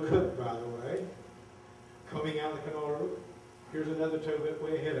Joe Cook, by the way, coming out of the Kanawha River. Here's another towboat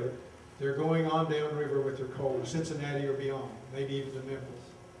way ahead of it. They're going on downriver with their coal to Cincinnati or beyond, maybe even to Memphis.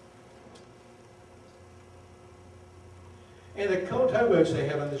 And the coal towboats they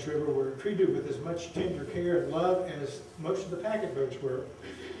had on this river were treated with as much tender care and love as most of the packet boats were.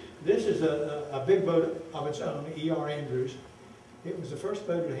 This is a big boat of its own, E.R. Andrews. It was the first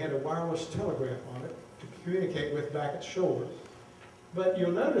boat that had a wireless telegraph on it to communicate with back at shore. But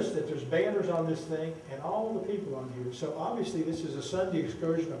you'll notice that there's banners on this thing and all the people on here. So obviously this is a Sunday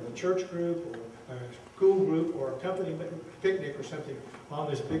excursion of a church group or a school group or a company picnic or something on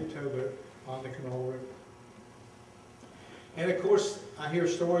this big towboat on the Kanawha River. And of course, I hear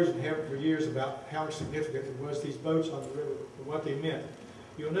stories and have for years about how significant it was, these boats on the river, and what they meant.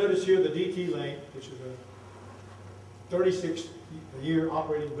 You'll notice here the DT Lane, which is a 36-year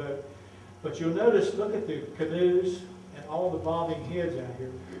operating boat. But you'll notice, look at the canoes and all the bobbing heads out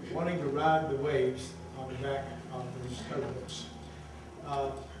here wanting to ride the waves on the back of these towboats.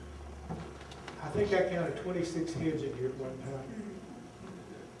 I think I counted 26 heads in here at one time.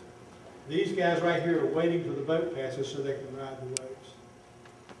 These guys right here are waiting for the boat passes so they can ride the waves.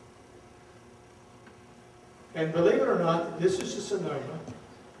 And believe it or not, this is the Sonoma.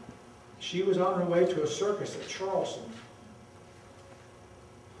 She was on her way to a circus at Charleston.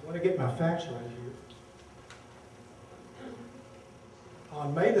 I want to get my facts right here.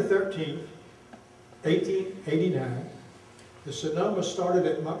 On May the 13th, 1889, the Sonoma started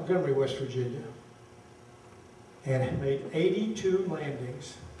at Montgomery, West Virginia, and made 82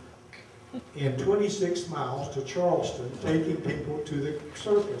 landings in 26 miles to Charleston, taking people to the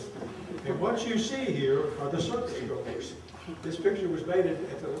circus. And what you see here are the circus goers. This picture was made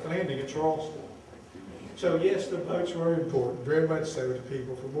at the landing at Charleston. So yes, the boats were important, very much so to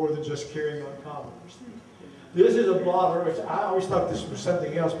people, for more than just carrying on commerce. This is a blotter, which I always thought this was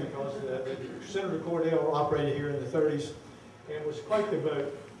something else because Senator Cordell operated here in the 30s and was quite the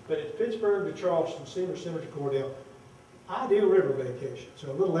boat. But at Pittsburgh to Charleston, Senator Cordell, ideal river vacation.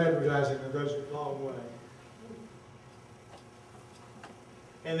 So a little advertising that goes a long way.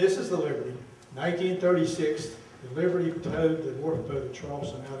 And this is the Liberty. 1936, the Liberty towed the wharf boat at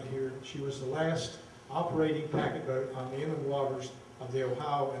Charleston out of here. She was the last operating packet boat on the inland waters of the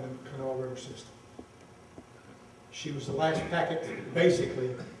Ohio and the Kanawha River system. She was the last packet,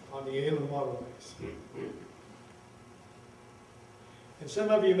 basically, on the inland waterways. And some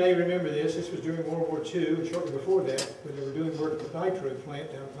of you may remember this. This was during World War II, and shortly before that, when they were doing work at the Nitro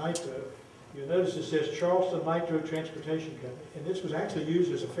plant down at Nitro. You'll notice it says Charleston Nitro Transportation Company, and this was actually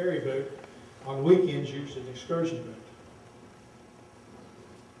used as a ferry boat on weekends, used as an excursion boat.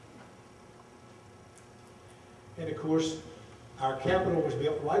 And of course, our capital was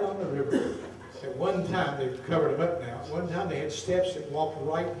built right on the river. At one time, they've covered them up now. At one time, they had steps that walked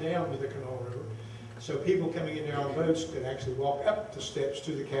right down to the Kanawha River. So people coming in there on boats could actually walk up the steps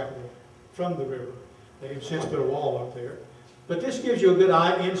to the Capitol from the river. They have since put a wall up there. But this gives you a good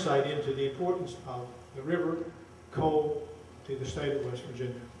insight into the importance of the river coal to the state of West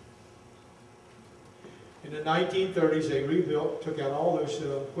Virginia. In the 1930s, they rebuilt, took out all those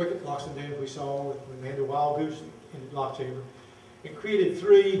wicket locks and dams we saw when they had the wild goose in the lock chamber, and created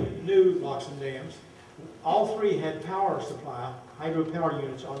 3 new locks and dams. All 3 had power supply, hydropower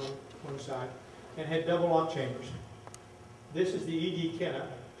units on one side, and had double lock chambers. This is the E.D. Kenna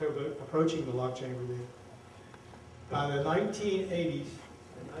towboat approaching the lock chamber there. By the 1980s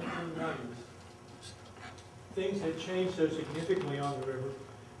and 1990s, things had changed so significantly on the river.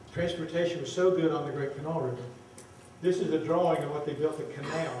 Transportation was so good on the Great Kanawha River. This is a drawing of what they built at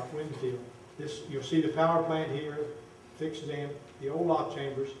Canal at Winfield. You'll see the power plant here, fixed dam, the old lock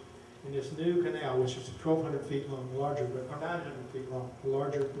chambers, and this new canal, which is 1,200 feet long, larger, or 900 feet long, the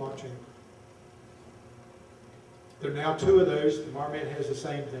larger lock chamber. There are now 2 of those. The Marmot has the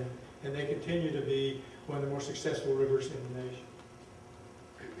same thing, and they continue to be one of the more successful rivers in the nation.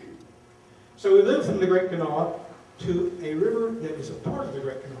 So we moved from the Great Kanawha to a river that is a part of the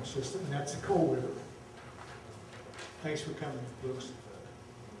Great Kanawha system, and that's the Coal River. Thanks for coming, Brooks.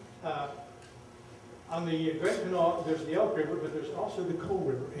 On the Great Kanawha, there's the Elk River, but there's also the Coal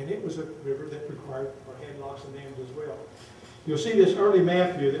River, and it was a river that required or had locks and dams as well. You'll see this early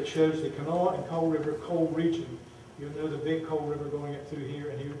map here that shows the Kanawha and Coal River coal region. You'll know the big Coal River going up through here,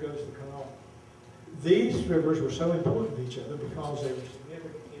 and here goes the Kanawha. These rivers were so important to each other because they were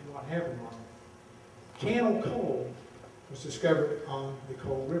significant in what happened on them. Cannel coal was discovered on the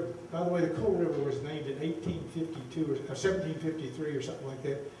Coal River. By the way, the Coal River was named in 1852 or 1753 or something like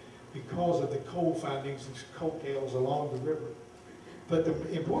that because of the coal findings and coal tails along the river. But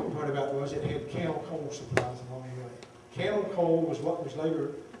the important part about it was it had cannel coal supplies along the way. Cannel coal was what was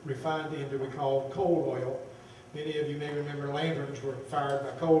later refined into what we call coal oil. Many of you may remember lanterns were fired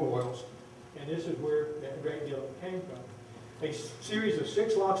by coal oils, and this is where that great deal of it came from. A series of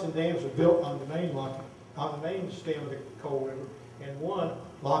 6 locks and dams were built on the main lock, on the main stem of the Coal River, and 1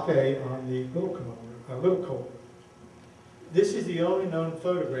 lock A on the Little Coal. This is the only known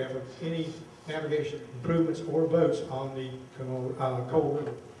photograph of any navigation improvements or boats on the Coal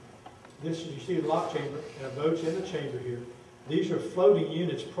River. This is, you see the lock chamber and a boat's in the chamber here. These are floating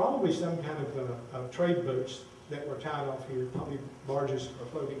units, probably some kind of trade boats that were tied off here, probably barges or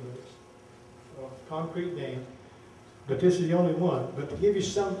floating boats. Concrete dam. But this is the only one. But to give you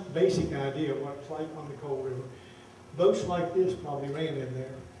some basic idea of what it's like on the Coal River, boats like this probably ran in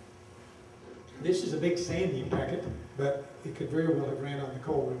there. This is a big sandy packet, but it could very well have ran on the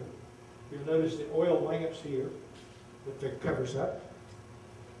Coal River. You'll notice the oil lamps here that the covers up.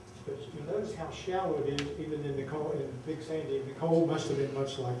 But you'll notice how shallow it is, even in the coal, in the big sandy. The coal must have been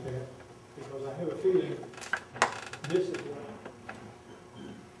much like that, because I have a feeling this is what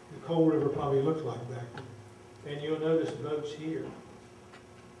the Coal River probably looked like back then. And you'll notice boats here.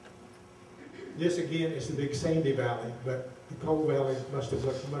 This again is the big sandy valley, but the coal valley must have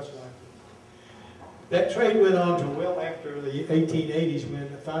looked much like it. That trade went on to well after the 1880s, when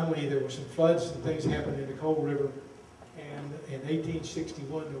finally there were some floods and things happened in the Coal River. And in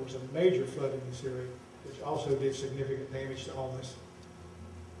 1861 there was a major flood in this area, which also did significant damage to all this.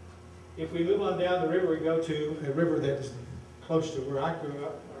 If we move on down the river, we go to a river that is close to where I grew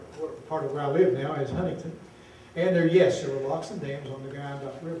up, or part of where I live now, is Huntington. And there were locks and dams on the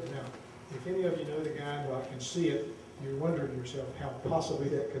Guyandotte River. Now, if any of you know the Guyandotte and see it, you're wondering to yourself how possibly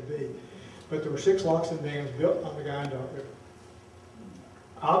that could be. But there were 6 locks and dams built on the Guyandotte River.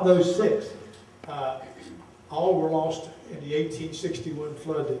 Of those 6, all were lost in the 1861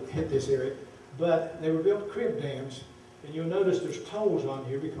 flood that hit this area, but they were built crib dams, and you'll notice there's tolls on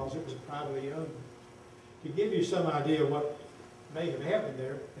here because it was privately owned. To give you some idea of what may have happened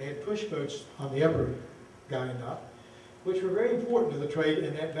there, they had push boats on the upper Guyandotte, which were very important to the trade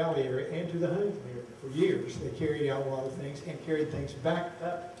in that valley area and to the Huntington area. For years, they carried out a lot of things and carried things back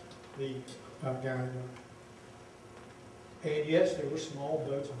up the Guyandotte. And yes, there were small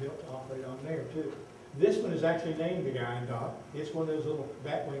boats built to operate on there too. This one is actually named the Guyandotte. It's one of those little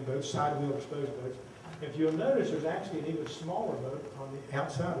batwing boats, side wheel exposed boats. If you'll notice, there's actually an even smaller boat on the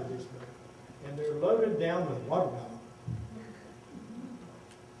outside of this boat. And they're loaded down with watermelon.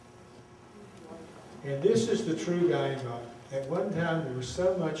 And this is the true Guyandotte. At one time, there was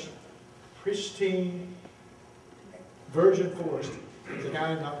so much pristine virgin forest in the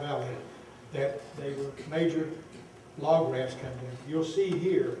Guyandotte Valley that they were major log rafts coming in. You'll see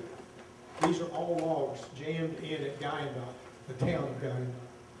here, these are all logs jammed in at Guyandotte, the town of Guyandotte.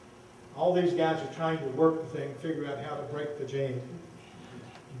 All these guys are trying to work the thing, figure out how to break the jam.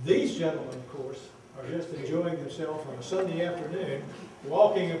 These gentlemen, of course, are just enjoying themselves on a Sunday afternoon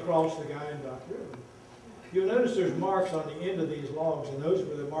walking across the Guyandotte River. You'll notice there's marks on the end of these logs, and those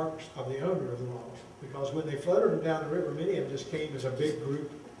were the marks of the owner of the logs, because when they floated them down the river, many of them just came as a big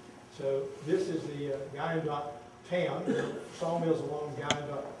group. So this is the Guyandotte town, sawmills along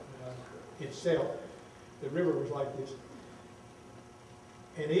Guyandotte itself. The river was like this.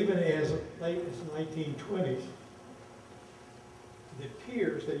 And even as late as the 1920s, the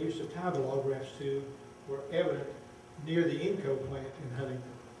piers they used to tie the log rafts to were evident near the Inco plant in Huntington.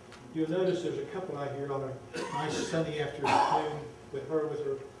 You'll notice there's a couple out here on a nice sunny afternoon with her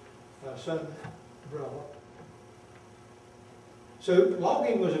sun umbrella. So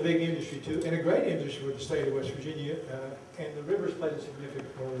logging was a big industry too, and a great industry for the state of West Virginia, and the rivers played a significant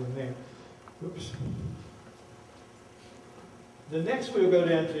role in that. Oops. The next we'll go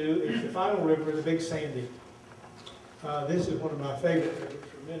down to is the final river, the Big Sandy. This is one of my favorite rivers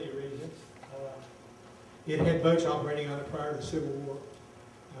for many reasons. It had boats operating on it prior to the Civil War,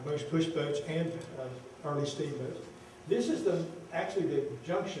 most push boats and early steamboats. This is actually the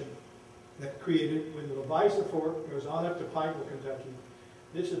junction that created when the Leviza Fork goes on up to Pikeville, Kentucky.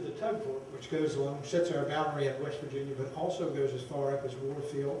 This is the Tug Fork, which goes along, sets our boundary at West Virginia, but also goes as far up as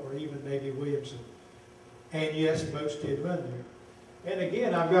Warfield or even maybe Williamson. And yes, boats did run there. And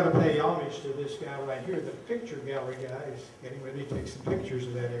again, I've got to pay homage to this guy right here. The picture gallery guy is getting ready to take some pictures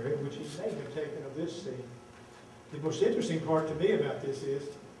of that area, which he may have taken of this scene. The most interesting part to me about this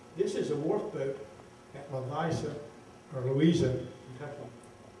is a wharf boat at Louisa, Kentucky,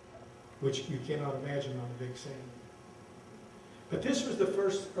 which you cannot imagine on the Big Sandy. But this was the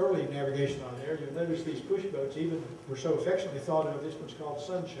first early navigation on there. You'll notice these push boats even were so affectionately thought of. This one's called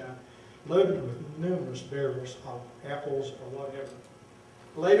Sunshine, loaded with numerous barrels of apples or whatever.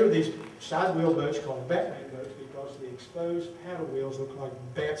 Later, these side wheel boats called Batman boats because the exposed paddle wheels look like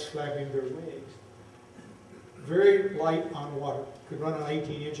bats flapping their wings. Very light on water, could run on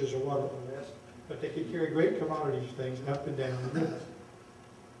 18 inches of water or less, but they could carry great commodity things up and down the river.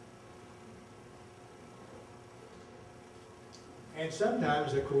 And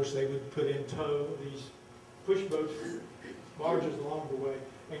sometimes, of course, they would put in tow these push boats, barges along the way,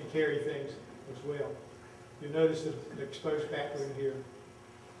 and carry things as well. You'll notice the exposed backroom here.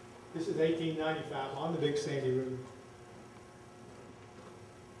 This is 1895 on the Big Sandy River.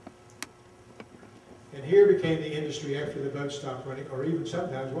 And here became the industry after the boats stopped running, or even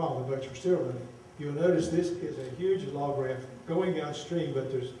sometimes while the boats were still running. You'll notice this is a huge log raft going downstream,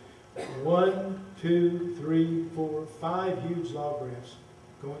 but there's 1, 2, 3, 4, 5 huge log rafts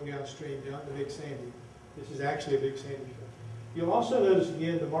going downstream down the Big Sandy. This is actually a Big Sandy show. You'll also notice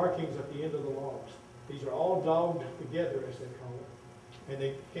again the markings at the end of the logs. These are all dogged together, as they call it. And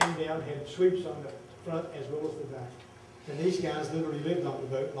they came down, had sweeps on the front as well as the back. And these guys literally lived on the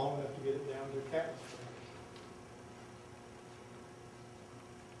boat long enough to get it down to their captain's.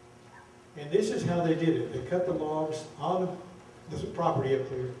 And this is how they did it. They cut the logs on the property up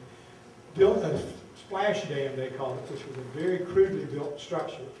there, built a splash dam, they call it, which was a very crudely built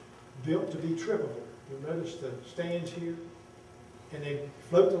structure, built to be trippable. You'll notice the stands here, and they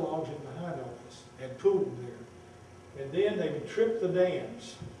float the logs in behind all this and pool them there. And then they would trip the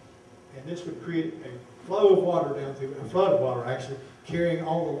dams, and this would create a flow of water down through, a flood of water actually, carrying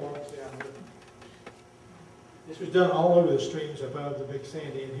all the logs down with it. This was done all over the streams above the Big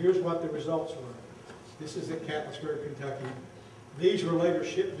Sandy, and here's what the results were. This is at Catlettsburg, Kentucky. These were later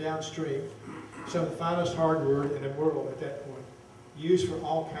shipped downstream, some of the finest hardware in the world at that point, used for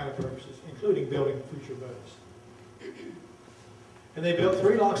all kinds of purposes, including building future boats. And they built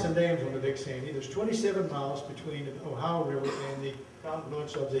 3 locks and dams on the Big Sandy. There's 27 miles between the Ohio River and the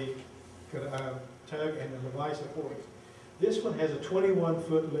confluence of the Tug and the Leviza Fork. This one has a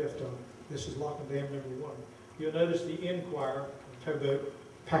 21-foot lift on it. This is lock and dam number 1. You'll notice the Enquirer, towboat,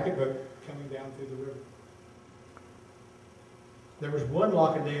 packet boat, coming down through the river. There was 1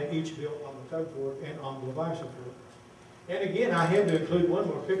 lock and dam each built on the Tug Fork and on the Leviza Fork. And again, I had to include one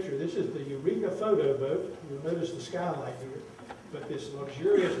more picture. This is the Eureka photo boat. You'll notice the skylight here. But this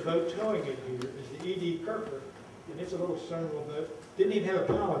luxurious boat towing it here is the E.D. Kirkler, and it's a little Sternwheel boat. Didn't even have a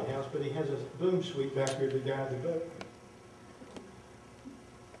pilot house, but he has a boom suite back here to guide the boat.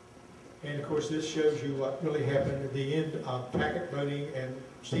 And of course, this shows you what really happened at the end of packet boating and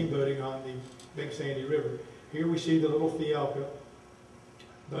steamboating on the Big Sandy River. Here we see the little Fialka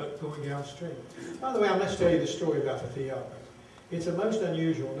boat going downstream. By the way, I must tell you the story about the Fialka. It's a most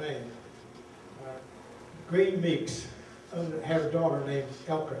unusual name. Green Meeks had a daughter named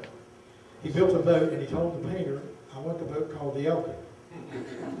Elka. He built a boat and he told the painter, I want the boat called the Elka.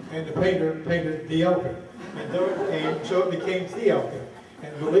 And the painter painted the Elka. And so it became the Elka.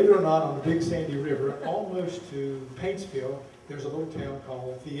 And believe it or not, on the Big Sandy River, almost to Paintsville, there's a little town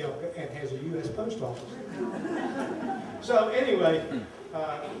called Thielka and has a U.S. post office. So anyway,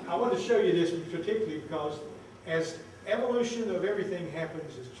 I wanted to show you this particularly because as evolution of everything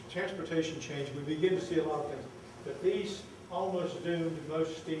happens, as transportation changes, we begin to see a lot of things. But these almost doomed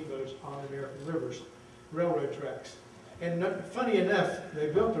most steamboats on American rivers, railroad tracks. And funny enough,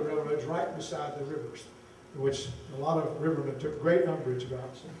 they built the railroads right beside the rivers, which a lot of rivermen took great umbrage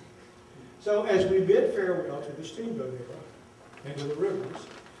about. So as we bid farewell to the steamboat era and to the rivers,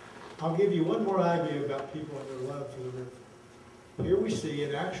 I'll give you one more idea about people and their love for the river. Here we see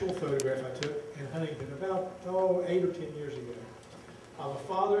an actual photograph I took in Huntington about 8 or 10 years ago of a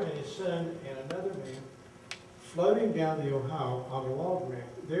father and his son and another man floating down the Ohio on a log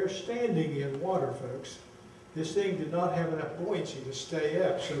raft. They're standing in water, folks. This thing did not have enough buoyancy to stay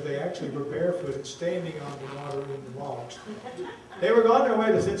up, so they actually were barefooted, standing on the water in the logs. They were on their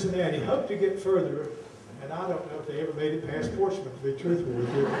way to Cincinnati, hoped to get further, and I don't know if they ever made it past Portsmouth, to be truthful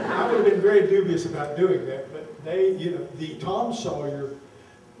with you. I would have been very dubious about doing that, but they, you know, the Tom Sawyer,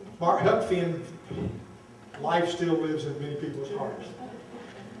 Huck Finn life still lives in many people's hearts.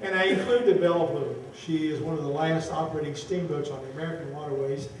 And I included Belle of Louisville. She is one of the last operating steamboats on the American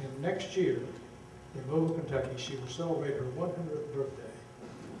waterways, and next year, in Louisville, Kentucky, she will celebrate her 100th birthday.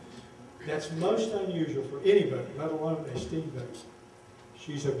 That's most unusual for any boat, let alone a steamboat.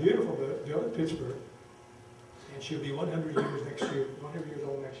 She's a beautiful boat, built in Pittsburgh, and she'll be 100 years next year, 100 years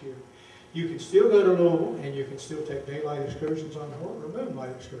old next year. You can still go to Louisville, and you can still take daylight excursions on her, or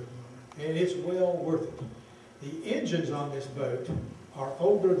moonlight excursions on her, and it's well worth it. The engines on this boat are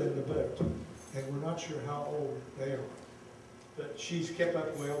older than the boat, and we're not sure how old they are. But she's kept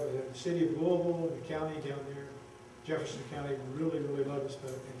up well. The city of Louisville and the county down there, Jefferson County, really, really love this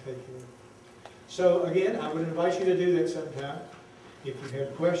boat and take care of it. So again, I would invite you to do that sometime. If you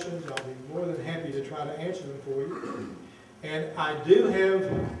have questions, I'll be more than happy to try to answer them for you. And I do have,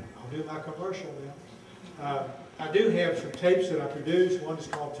 I'll do my commercial now. I do have some tapes that I produced. One is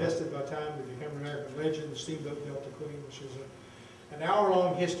called Tested by Time to Become an American Legend, the Steamboat Delta Queen, which is an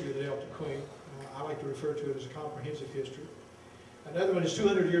hour-long history of the Delta Queen. I like to refer to it as a comprehensive history. Another one is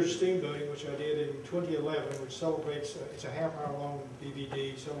 200 Years of Steamboating, which I did in 2011, which celebrates, it's a half-hour-long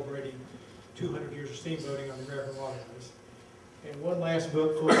DVD celebrating 200 years of steamboating on the American waterways. And one last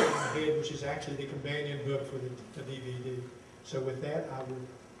book, Full Steam Ahead, which is actually the companion book for the DVD. So with that, I would...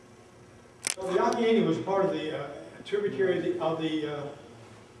 So the Youghiogheny was part of the tributary of the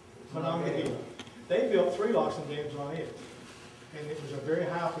Monongahela. They built 3 locks and dams on it. And it was a very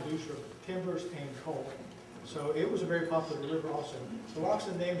high producer of timbers and coal. So it was a very popular river also. The locks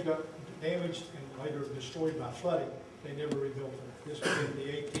and dams got damaged and later destroyed by flooding. They never rebuilt them. This was in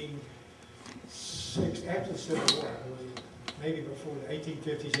the 1860s, after the Civil War, I believe. Maybe before the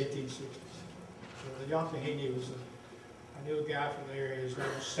 1850s, 1860s. So the Youghiogheny was I knew a guy from there. His name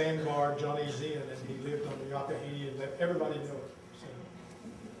was Sandbar Johnny Zinn, and he lived on the Youghiogheny and let everybody know it. So,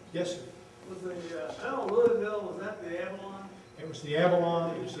 yes, sir. Was the Louisville, was that the Avalon? It was the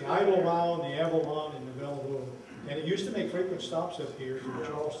Avalon, it was the Idlewild, the Avalon, and the Belle of Louisville. And it used to make frequent stops up here in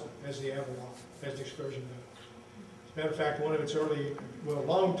Charleston as the Avalon, as the excursion boat. As a matter of fact, one of its early, well,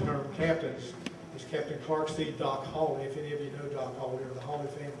 long-term captains is Captain Clark C. Doc Hawley. If any of you know Doc Hawley or the Hawley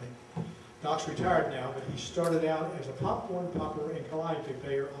family. Doc's retired now, but he started out as a popcorn popper and calliope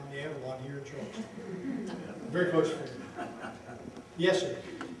player on the Avalon here in Charleston. Very close friend. Yes, sir.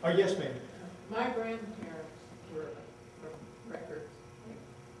 Oh, yes, ma'am. My grandparents were, from records,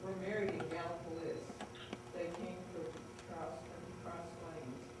 were married in Gallipolis. They came from Charleston, Cross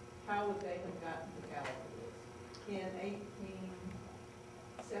Lanes. How would they have gotten to Gallipolis? In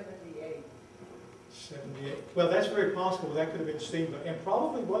 1878. 78. Well, that's very possible. That could have been steamboat, and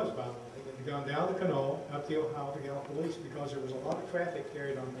probably was, by the way. They had gone down the Kanawha, up the Ohio to Gallipolis, because there was a lot of traffic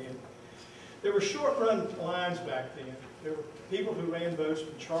carried on then. There were short-run lines back then. There were people who ran boats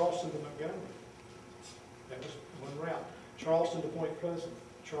from Charleston to Montgomery. That was one route. Charleston to Point Pleasant,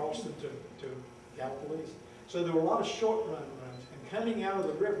 Charleston to Gallipolis. So there were a lot of short-run runs. And coming out of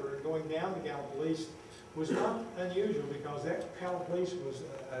the river and going down to Gallipolis was not unusual, because that Gallipolis was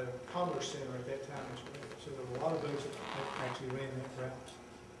a commerce center at that time as well. So there were a lot of boats that actually ran that route.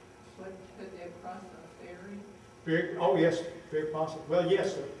 What, could they have crossed on a ferry? Very, oh yes, very possible. Well,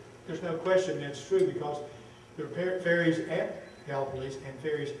 yes, sir. There's no question that's true, because there were ferries at Gallipolis and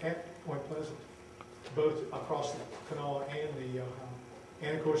ferries at Point Pleasant, both across the Kanawha and the Ohio.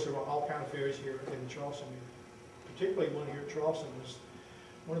 And of course, there were all kinds of ferries here in the Charleston area. Particularly one here at Charleston was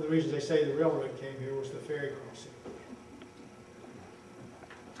one of the reasons they say the railroad came here was the ferry crossing.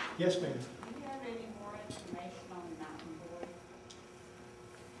 Yes, ma'am. Do you have any more information on the Mountain Boy?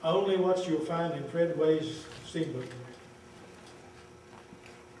 Only what you'll find in Fred Way's Steamboat.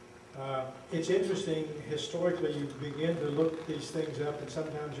 It's interesting, historically, you begin to look these things up, and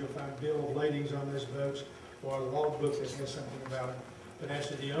sometimes you'll find bill of ladings on those boats, or a logbook that has something about it. But as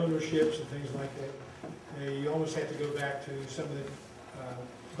to the ownerships and things like that, you almost have to go back to some of the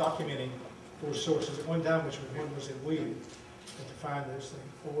documenting for sources. At one time, which one was in Wheeling, to find those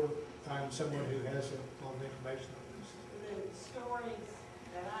things, or find someone who has a lot of information on this. The stories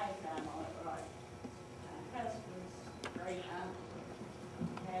that I found on it, like my husband's great uncle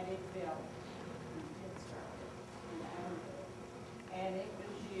had it built in Pittsburgh, in Annville, and it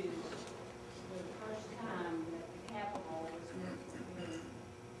was used for the first time that the capital was in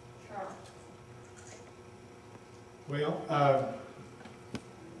Charleston. Well, I don't know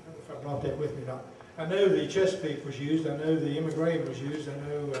if I brought that with me or not. I know the Chesapeake was used. I know the Immigrant was used. I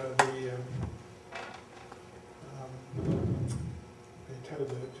know the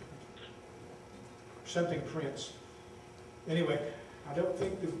towboat, something Prince. Anyway, I don't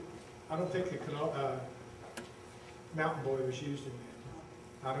think the Mountain Boy was used in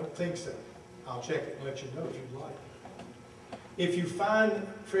that. I don't think so. I'll check it and let you know if you'd like. If you find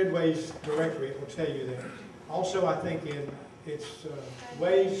Fred Way's directory, it will tell you that. Also, I think in its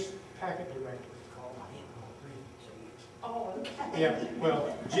Way's packet directory. Oh, okay. Yeah,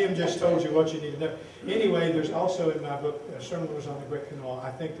 well, Jim just told you what you need to know. Anyway, there's also in my book, Sternwheelers on the Great Kanawha. I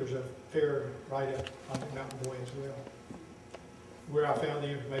think there's a fair write-up on the Mountain Boy as well, where I found the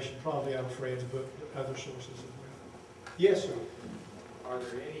information probably out of Fred's book, but other sources as well. Yes, sir. Are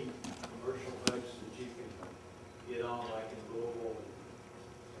there any commercial boats that you can get on, like in Louisville,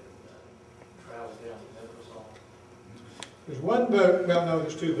 and travel down to Memphis on? There's one boat, well, no,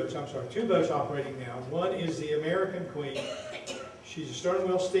 there's two boats, I'm sorry. Two boats operating now. One is the American Queen. She's a stern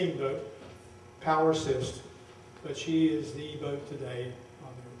wheel steamboat, power assist, but she is the boat today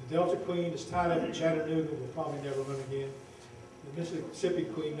on there. The Delta Queen is tied up in Chattanooga, will probably never run again. The Mississippi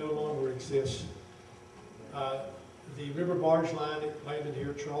Queen no longer exists. The river barge line, it landed here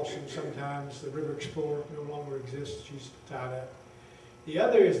at Charleston sometimes. The River Explorer no longer exists, she's tied up. The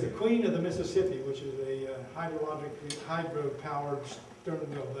other is the Queen of the Mississippi, which is a hydro-powered stern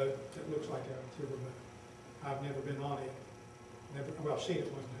wheel boat that looks like a river boat. I've never been on it. Well, I've seen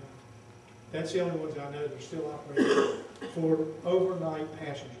it one time. That's the only ones I know that are still operating for overnight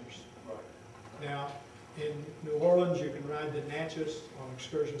passengers. Now, in New Orleans, you can ride the Natchez on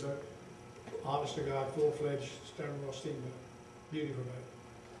excursion boat. Honest to God, full-fledged stern wheel steamboat. Beautiful boat.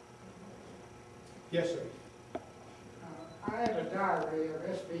 Yes, sir. I have a diary of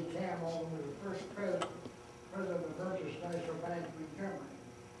S.B. Campbell, who was the first president of the Merchants National Bank of Montgomery.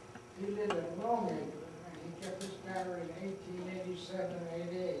 He lived in Longacre, and he kept this diary in 1887 and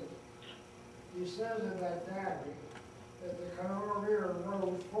 88. He says in that diary that the Kanawha River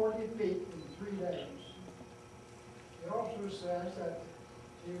rose 40 feet in 3 days. He also says that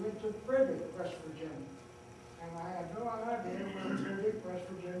he went to Frederick, West Virginia, and I have no idea where Frederick, West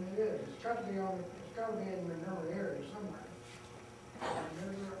Virginia is. It's got to be in the Montgomery area somewhere. I've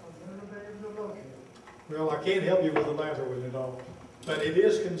never been able to locate it. Well, I can't help you with the latter with it all, but it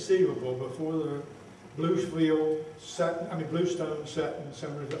is conceivable before the Bluestone, Sutton,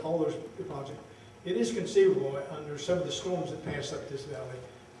 Summer, all those projects. It is conceivable under some of the storms that pass up this valley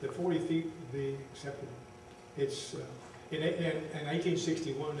that 40 feet would be acceptable. It's in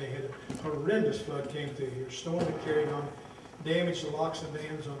 1861 they had a horrendous flood came through here. Storm had carried on, damaged the locks and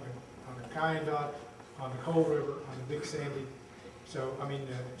dams on the Kyandock, on the Coal River, on the Big Sandy. So I mean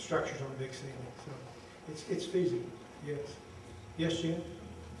structures on the Big Sandy. So it's feasible. Yes. Yes, Jim.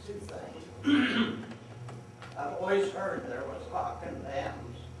 Two things. I've always heard there was lock and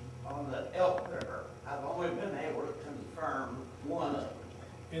dams on the Elk River. I've only been able to confirm one of them.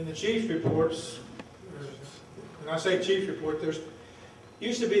 In the chief's reports, when I say chief's report, there's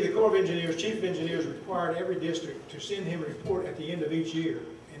used to be the Corps of Engineers, chief of engineers required every district to send him a report at the end of each year.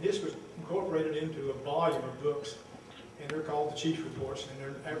 And this was incorporated into a volume of books, and they're called the chief's reports, and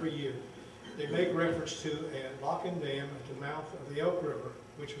they're every year. They make reference to a lock and dam at the mouth of the Elk River,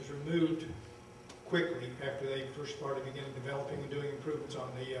 which was removed quickly after they first started beginning developing and doing improvements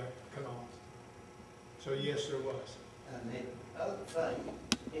on the canal. So yes, there was. And the other thing,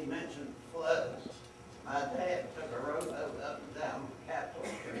 he mentioned floods. My dad took a rowboat up and down Capitol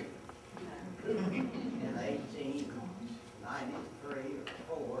Street in 1893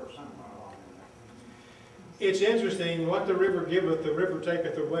 or 4, somewhere along there. It's interesting, what the river giveth, the river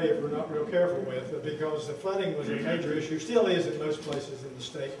taketh away if we're not real careful with it, because the flooding was a major issue, still is in most places in the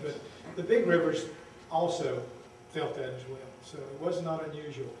state, but the big rivers also felt that as well, so it was not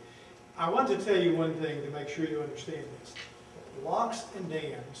unusual. I want to tell you one thing to make sure you understand this. Locks and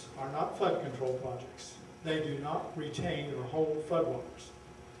dams are not flood control projects. They do not retain or hold floodwaters.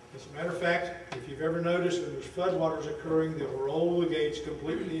 As a matter of fact, if you've ever noticed when there's floodwaters occurring, they'll roll the gates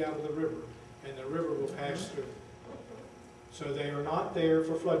completely out of the river, and the river will pass through. So they are not there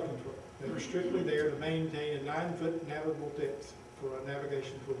for flood control. They are strictly there to maintain a 9-foot navigable depth for a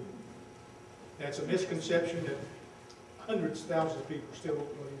navigation pool. That's a misconception that hundreds, thousands of people still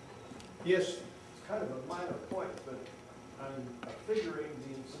don't believe. Yes? It's kind of a minor point, but I'm figuring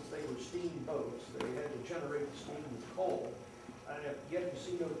since they were steamboats, they had to generate the steam with coal. And yet you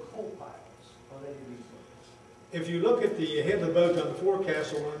see no coal piles on any of these boats. If you look at the head of the boat on the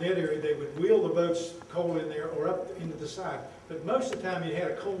forecastle on that area, they would wheel the boat's coal in there or up into the side. But most of the time you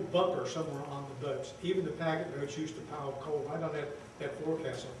had a coal bunker somewhere on the boats. Even the packet boats used to pile coal right on that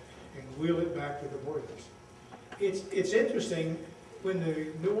forecastle and wheel it back to the boilers. It's interesting, when the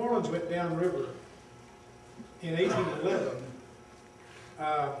New Orleans went downriver in 1811,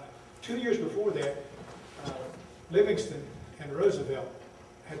 2 years before that, Livingston and Roosevelt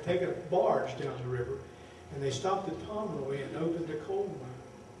had taken a barge down the river, and they stopped at Pomeroy and opened a coal mine.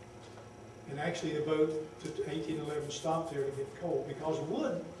 And actually the boat, to 1811, stopped there to get coal because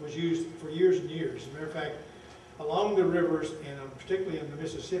wood was used for years and years. As a matter of fact, along the rivers, and particularly in the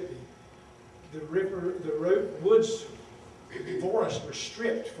Mississippi, the woods forests were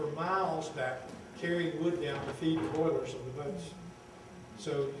stripped for miles back, carrying wood down to feed the boilers of the boats.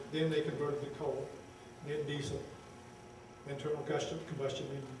 So then they converted to coal, then diesel, internal combustion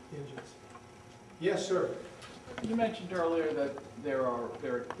engines. Yes, sir. You mentioned earlier that there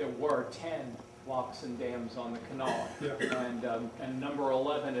were 10 locks and dams on the Kanawha. Yeah. And number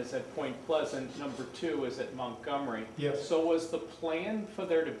 11 is at Point Pleasant, number 2 is at Montgomery. Yes. So was the plan for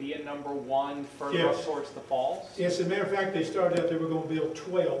there to be a number 1 further up towards the falls? Yes, as a matter of fact, they started out, they were going to build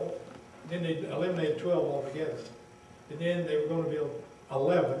 12, then they eliminated 12 altogether. And then they were going to build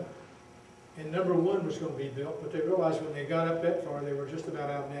 11, and number 1 was going to be built, but they realized when they got up that far, they were just about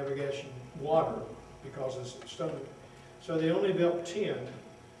out of navigation water because of stone. So they only built 10.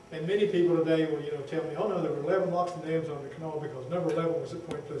 And many people today will, tell me, oh no, there were 11 locks and dams on the Kanawha because number 11 was at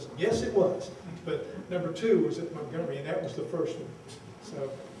Point Pleasant. Yes, it was, but number 2 was at Montgomery, and that was the first one.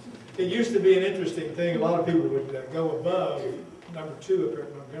 So it used to be an interesting thing. A lot of people would go above number 2 up there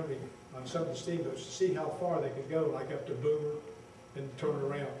at Montgomery on some of the steamboats to see how far they could go, like up to Boomer, and turn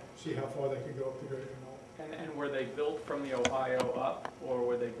around, see how far they could go up the Great Kanawha. And were they built from the Ohio up, or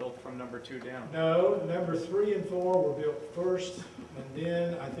were they built from number 2 down? No, number 3 and 4 were built first, and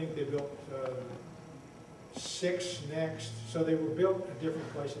then I think they built 6 next. So they were built at different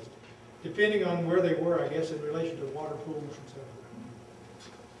places, depending on where they were, I guess, in relation to water pools and so forth.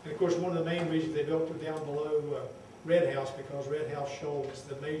 And of course, one of the main reasons they built it down below Red House, because Red House Shoal was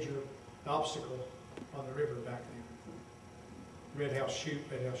the major obstacle on the river back then. Red House Chute,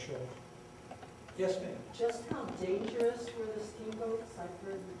 Red House Shoal. Yes, ma'am. Just how dangerous were the steamboats? I've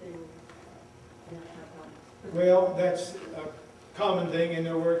heard that they were. Well, that's a common thing, and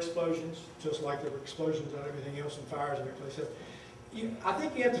there were explosions, just like there were explosions on everything else and fires and everything. So I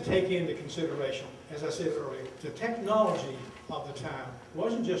think you have to take into consideration, as I said earlier, the technology of the time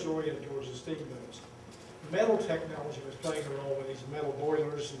wasn't just oriented towards the steamboats. Metal technology was playing a role with these metal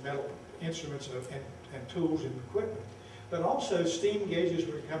boilers and metal instruments and tools and equipment. But also steam gauges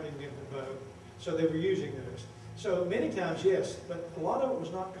were coming into the boat, so they were using those. So many times, yes, but a lot of it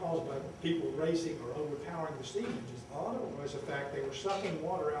was not caused by people racing or overpowering the steam engines. A lot of it was the fact they were sucking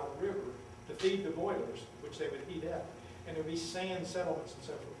water out of the river to feed the boilers, which they would heat up. And there would be sand settlements and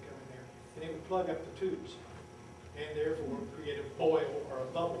so forth coming there. And it would plug up the tubes, and therefore create a boil or a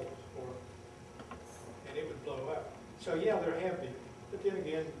bubble, and it would blow up. So yeah, there have been. But then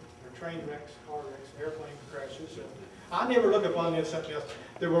again, there are train wrecks, car wrecks, airplane crashes. And I never look upon it as something else.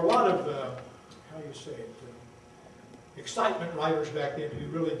 There were a lot of, how you say it, excitement writers back then who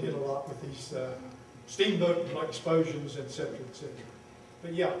really did a lot with these steamboat explosions, et cetera, et cetera.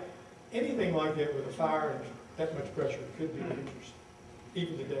 But yeah, anything like that with a fire and that much pressure could be dangerous,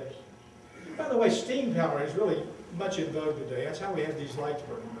 even today. By the way, steam power is really much in vogue today. That's how we have these lights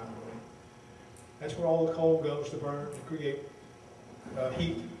burning, by the way. That's where all the coal goes to burn, to create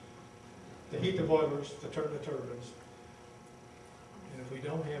heat, to heat the boilers, to turn the turbines. And if we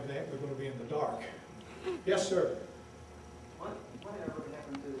don't have that, we're going to be in the dark. Yes, sir. Whatever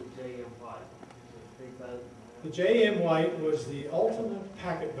happened to the J.M. White? Big boat? The J.M. White was the ultimate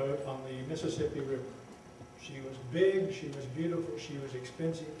packet boat on the Mississippi River. She was big, she was beautiful, she was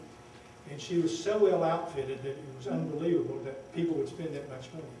expensive, and she was so well outfitted that it was unbelievable that people would spend that much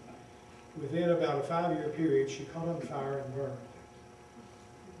money. Within about a 5-year period, she caught on fire and burned.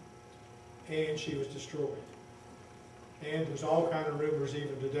 And she was destroyed. And there's all kind of rumors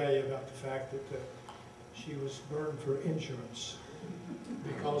even today about the fact that she was burned for insurance.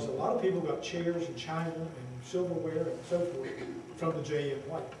 Because a lot of people got chairs and china and silverware and so forth from the J.M.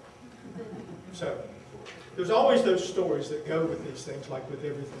 White. So, there's always those stories that go with these things, like with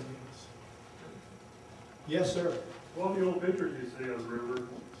everything else. Yes, sir? Well, the old pictures you see on the river,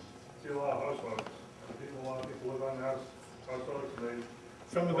 see a lot of houseboats. A lot of people live on houseboats, and they...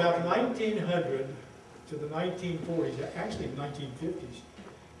 From about 1900 to the 1940s, actually the 1950s,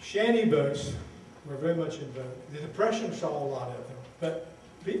 shanty boats were very much in vogue. The Depression saw a lot of them, but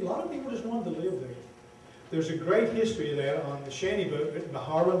a lot of people just wanted to live there. There's a great history of that on the shanty boat written by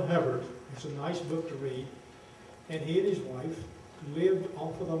Harlan Hubbard. It's a nice book to read. And he and his wife lived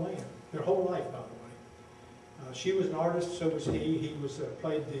off of the land, their whole life, by the way. She was an artist, so was he. He was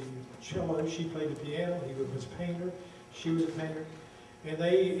played the cello, she played the piano, he was a painter, she was a painter. And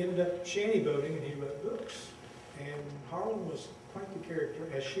they ended up shanty boating, and he wrote books. And Harlan was quite the character,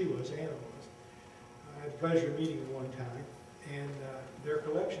 as she was, Anna was. I had the pleasure of meeting him one time. And their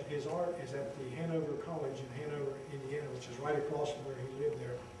collection, his art, is at the Hanover College in Hanover, Indiana, which is right across from where he lived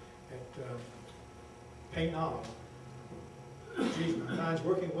there at Paint Knob. Geez, my mind's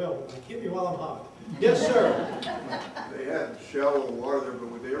working well, but keep me while I'm hot. Yes, sir? They had shallow water there, but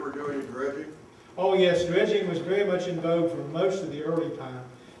would they ever do any dredging? Oh, yes, dredging was very much in vogue for most of the early time.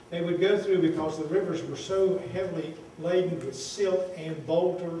 They would go through because the rivers were so heavily laden with silt and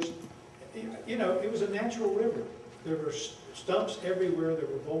boulders. You know, it was a natural river. There were stumps everywhere, there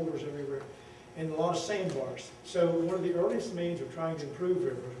were boulders everywhere, and a lot of sandbars. So one of the earliest means of trying to improve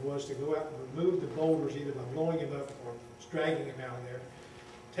rivers was to go out and remove the boulders, either by blowing them up or dragging them out of there,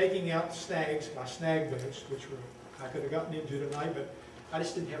 taking out snags by snag boats, which were I could have gotten into tonight, but I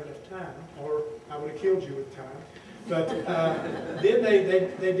just didn't have enough time, or I would have killed you with time. But then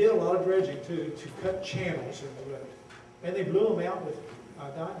they did a lot of dredging to cut channels in the road, and they blew them out with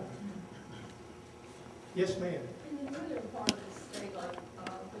dynamite. Yes, ma'am. In the northern part of the state, like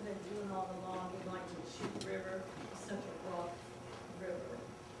when they're doing all the logging, like in Chute River, Central Rock River,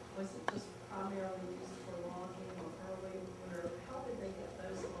 was it just primarily used for logging or early, or how did they get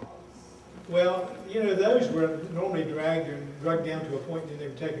those logs? Well, you know, those were normally dragged down to a point, and then they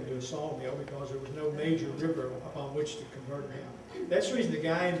were taken to a sawmill because there was no major river upon which to convert them out. That's the reason the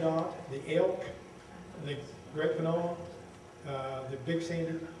Guyandotte, the Elk, the Great Kanawha, the Big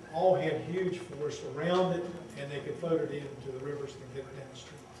Sander, all had huge forests around it, and they could float it into the rivers and get it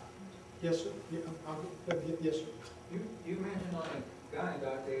downstream. Yes, sir? Yeah, yes, sir. You mentioned on the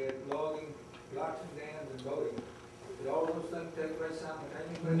Guyandotte they had logging, locks and dams, and boating. Did all those things take place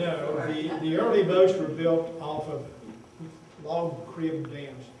simultaneously? No, the early boats were built off of log crib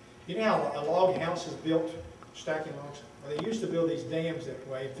dams. You know how a log house is built, stacking logs? Well, they used to build these dams that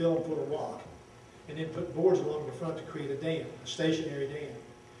way, fill them full of rock, and then put boards along the front to create a dam, a stationary dam.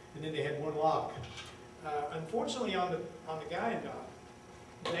 And then they had one lock. Unfortunately, on the Guyandotte,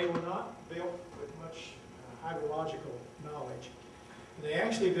 they were not built with much hydrological knowledge. They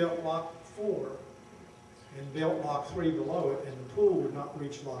actually built lock 4 and built lock 3 below it, and the pool would not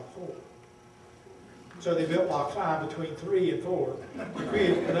reach lock 4. So they built lock 5 between 3 and 4 to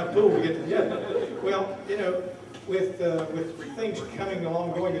create enough pool to get to the end. Well, you know, with things coming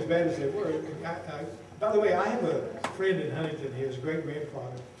along, going as bad as they were, by the way, I have a friend in Huntington, his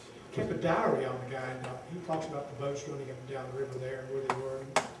great-grandfather, kept a diary on the Guyandotte. He talks about the boats running up and down the river there, and where they were,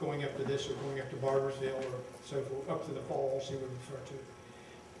 and going up to this or going up to Barbersville or so forth, up to the falls, he would refer to it.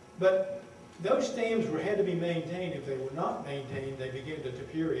 But those dams had to be maintained. If they were not maintained, they began to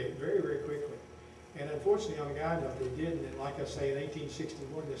deteriorate very, very quickly. And unfortunately, on the Guyandotte, they didn't. And like I say, in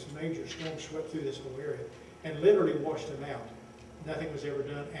 1861, this major storm swept through this whole area and literally washed them out. Nothing was ever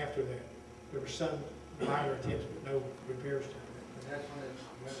done after that. There were some minor attempts, but no repairs done. And that's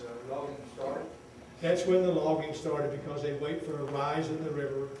when the logging started? That's when the logging started, because they wait for a rise in the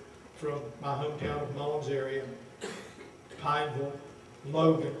river from my hometown of Mullins area, Pineville,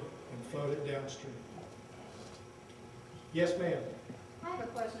 Logan, and float it downstream. Yes, ma'am. I have a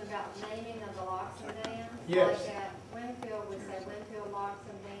question about naming of the locks and dams. Yes. Like at Winfield, we say Winfield locks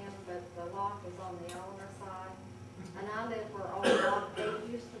and dams, but the lock is on the owner side. And I live where old Lock 8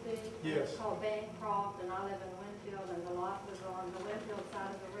 used to be. Yes. It's called Bancroft, and I live in Winfield, and the lock was on the Winfield side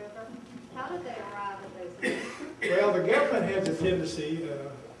of the river. How did they arrive at those names? Well, the government has a tendency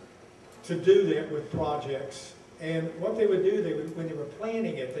to do that with projects. And what they would do, when they were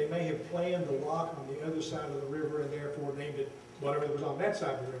planning it, they may have planned the lock on the other side of the river and therefore named it whatever was on that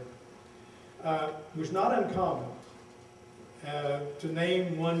side of the river. It was not uncommon to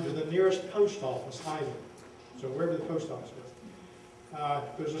name one to the nearest post office either. So wherever the post office was.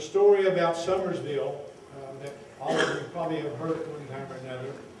 There's a story about Summersville that all of you probably have heard at one time or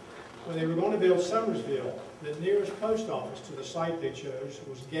another, when they were going to build Summersville, the nearest post office to the site they chose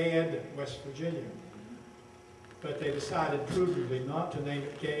was Gad, West Virginia. But they decided prudently not to name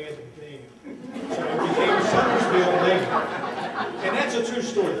it Gad Dam. So it became Summersville Dam. And that's a true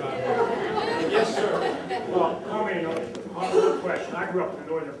story, by the way. Yes, sir. Well, commenting on the question, I grew up in the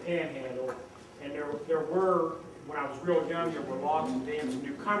northern panhandle, and there were, when I was real young, there were locks and dams in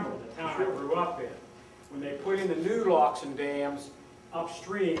New Cumberland, the town I grew up in. When they put in the new locks and dams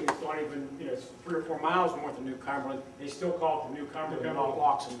upstream, it's not even, it's 3 or 4 miles north of New Cumberland, they still call it the New Cumberland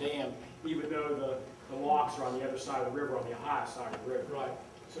locks and dam, even though the locks are on the other side of the river, on the high side of the river. Right.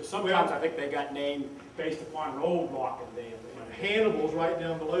 So sometimes I think they got named based upon an old lock and dam. Hannibal's right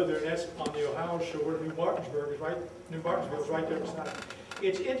down below there, and that's on the Ohio shore. New Bartonsville is right there beside it.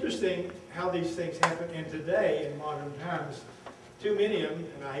 It's interesting how these things happen, and today, in modern times, too many of them,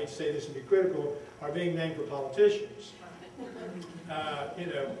 and I hate to say this and be critical, are being named for politicians.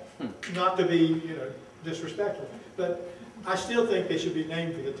 Not to be, disrespectful, but I still think they should be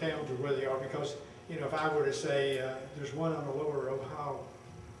named for the towns or where they are, because, if I were to say, there's one on the lower Ohio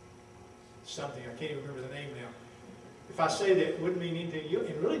something, I can't even remember the name now. If I say that, it wouldn't mean anything to you.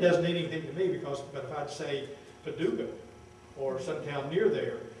 It really doesn't mean anything to me, but if I'd say Paducah or some town near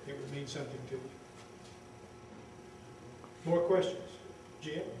there, it would mean something to you. More questions?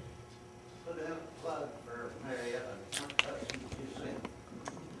 Jim? Put in a plug for Marietta.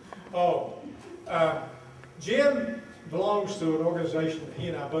 Jim belongs to an organization that he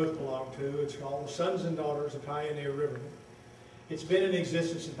and I both belong to. It's called the Sons and Daughters of Pioneer Rivermen. It's been in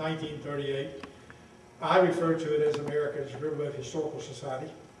existence since 1938. I refer to it as America's Riverboat Historical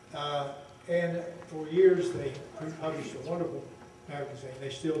Society. And for years they published a wonderful magazine.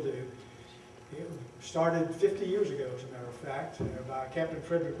 They still do. It started 50 years ago, as a matter of fact, by Captain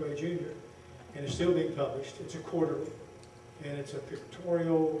Frederick Way Jr., and it's still being published. It's a quarterly, and it's a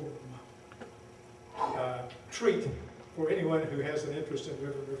pictorial treat for anyone who has an interest in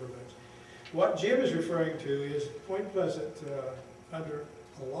riverboats. What Jim is referring to is Point Pleasant, under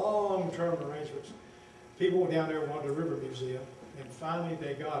long-term arrangements. People down there wanted a river museum, and finally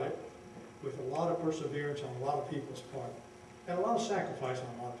they got it with a lot of perseverance on a lot of people's part, and a lot of sacrifice on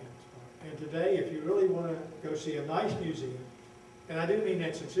a lot of people's part. And today, if you really want to go see a nice museum, and I do mean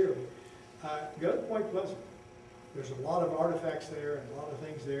that sincerely, go to Point Pleasant. There's a lot of artifacts there and a lot of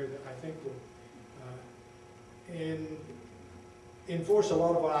things there that I think will enforce a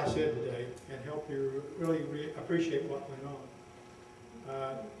lot of what I said today and help you really appreciate what went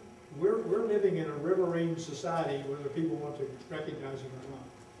on. We're living in a riverine society, whether people want to recognize it or not.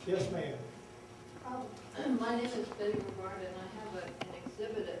 Yes, ma'am. My name is Betty Rivard, and I have an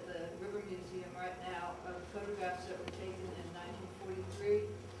exhibit at the River Museum right now of photographs that were taken in 1943.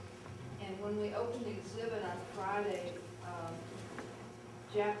 And when we opened the exhibit on Friday,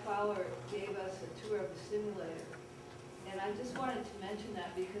 Jack Fowler gave us a tour of the simulator. And I just wanted to mention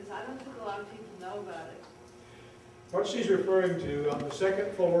that because I don't think a lot of people know about it. What she's referring to on the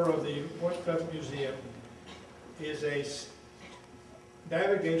second floor of the Point Pleasant Museum is a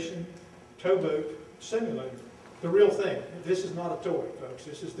navigation towboat simulator. The real thing. This is not a toy, folks.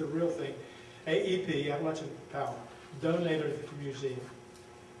 This is the real thing. AEP, Appalachian Power, donated it to the museum.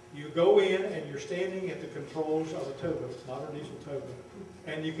 You go in and you're standing at the controls of a towboat, modern diesel towboat.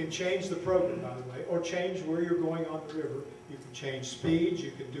 And you can change the program, by the way, or change where you're going on the river. You can change speeds.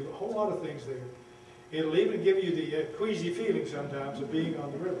 You can do a whole lot of things there. It'll even give you the queasy feeling sometimes of being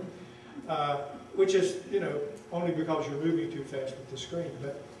on the river, which is, only because you're moving too fast with the screen.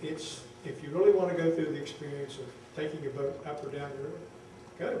 But it's, if you really want to go through the experience of taking a boat up or down the river,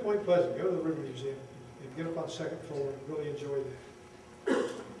 go to Point Pleasant, go to the River Museum, and get up on the second floor and really enjoy that.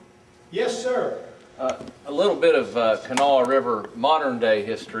 Yes, sir. A little bit of Kanawha River modern day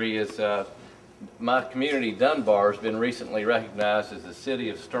history is my community, Dunbar, has been recently recognized as the city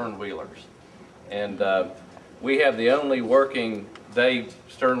of Sternwheelers. And we have the only working day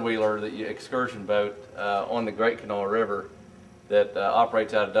Sternwheeler, the excursion boat, on the Great Kanawha River that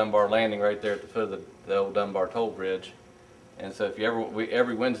operates out of Dunbar Landing right there at the foot of the old Dunbar toll bridge. And so if you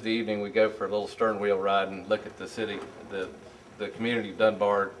every Wednesday evening we go for a little sternwheel ride and look at the city, the community of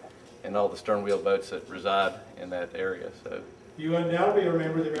Dunbar and all the sternwheel boats that reside in that area. So you undoubtedly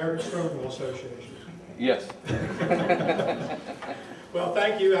remember the American Sternwheel Association. Yes. Well,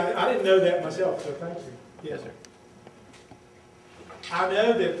 thank you. I didn't know that myself, so thank you. Yes, sir. I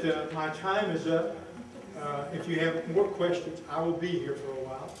know that my time is up. If you have more questions, I will be here for a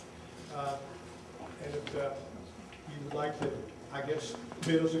while. And if you would like to, I guess,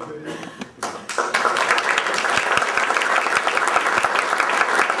 bid us a good evening.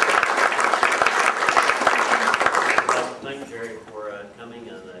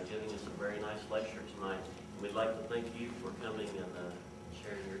 giving us a very nice lecture tonight. And we'd like to thank you for coming and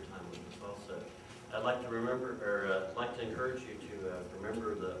sharing your time with us also. I'd like to like to encourage you to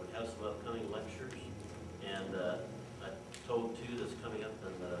remember that we have some upcoming lectures, and I told two that's coming up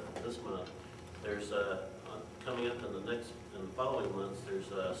in this month. There's coming up in the following months. There's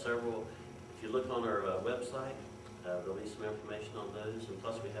several. If you look on our website, there'll be some information on those, and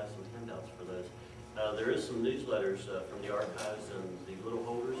plus we have some handouts for those. There is some newsletters from the archives and the little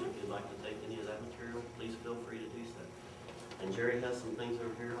holders. If you'd like to take any of that material, please feel free to do so. And Jerry has some things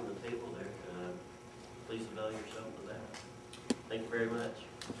over here on the table there. Please avail yourself of that. Thank you very much.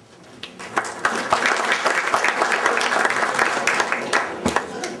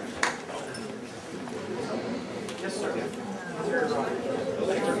 Yes, sir.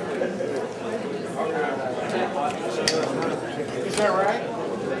 Is that right?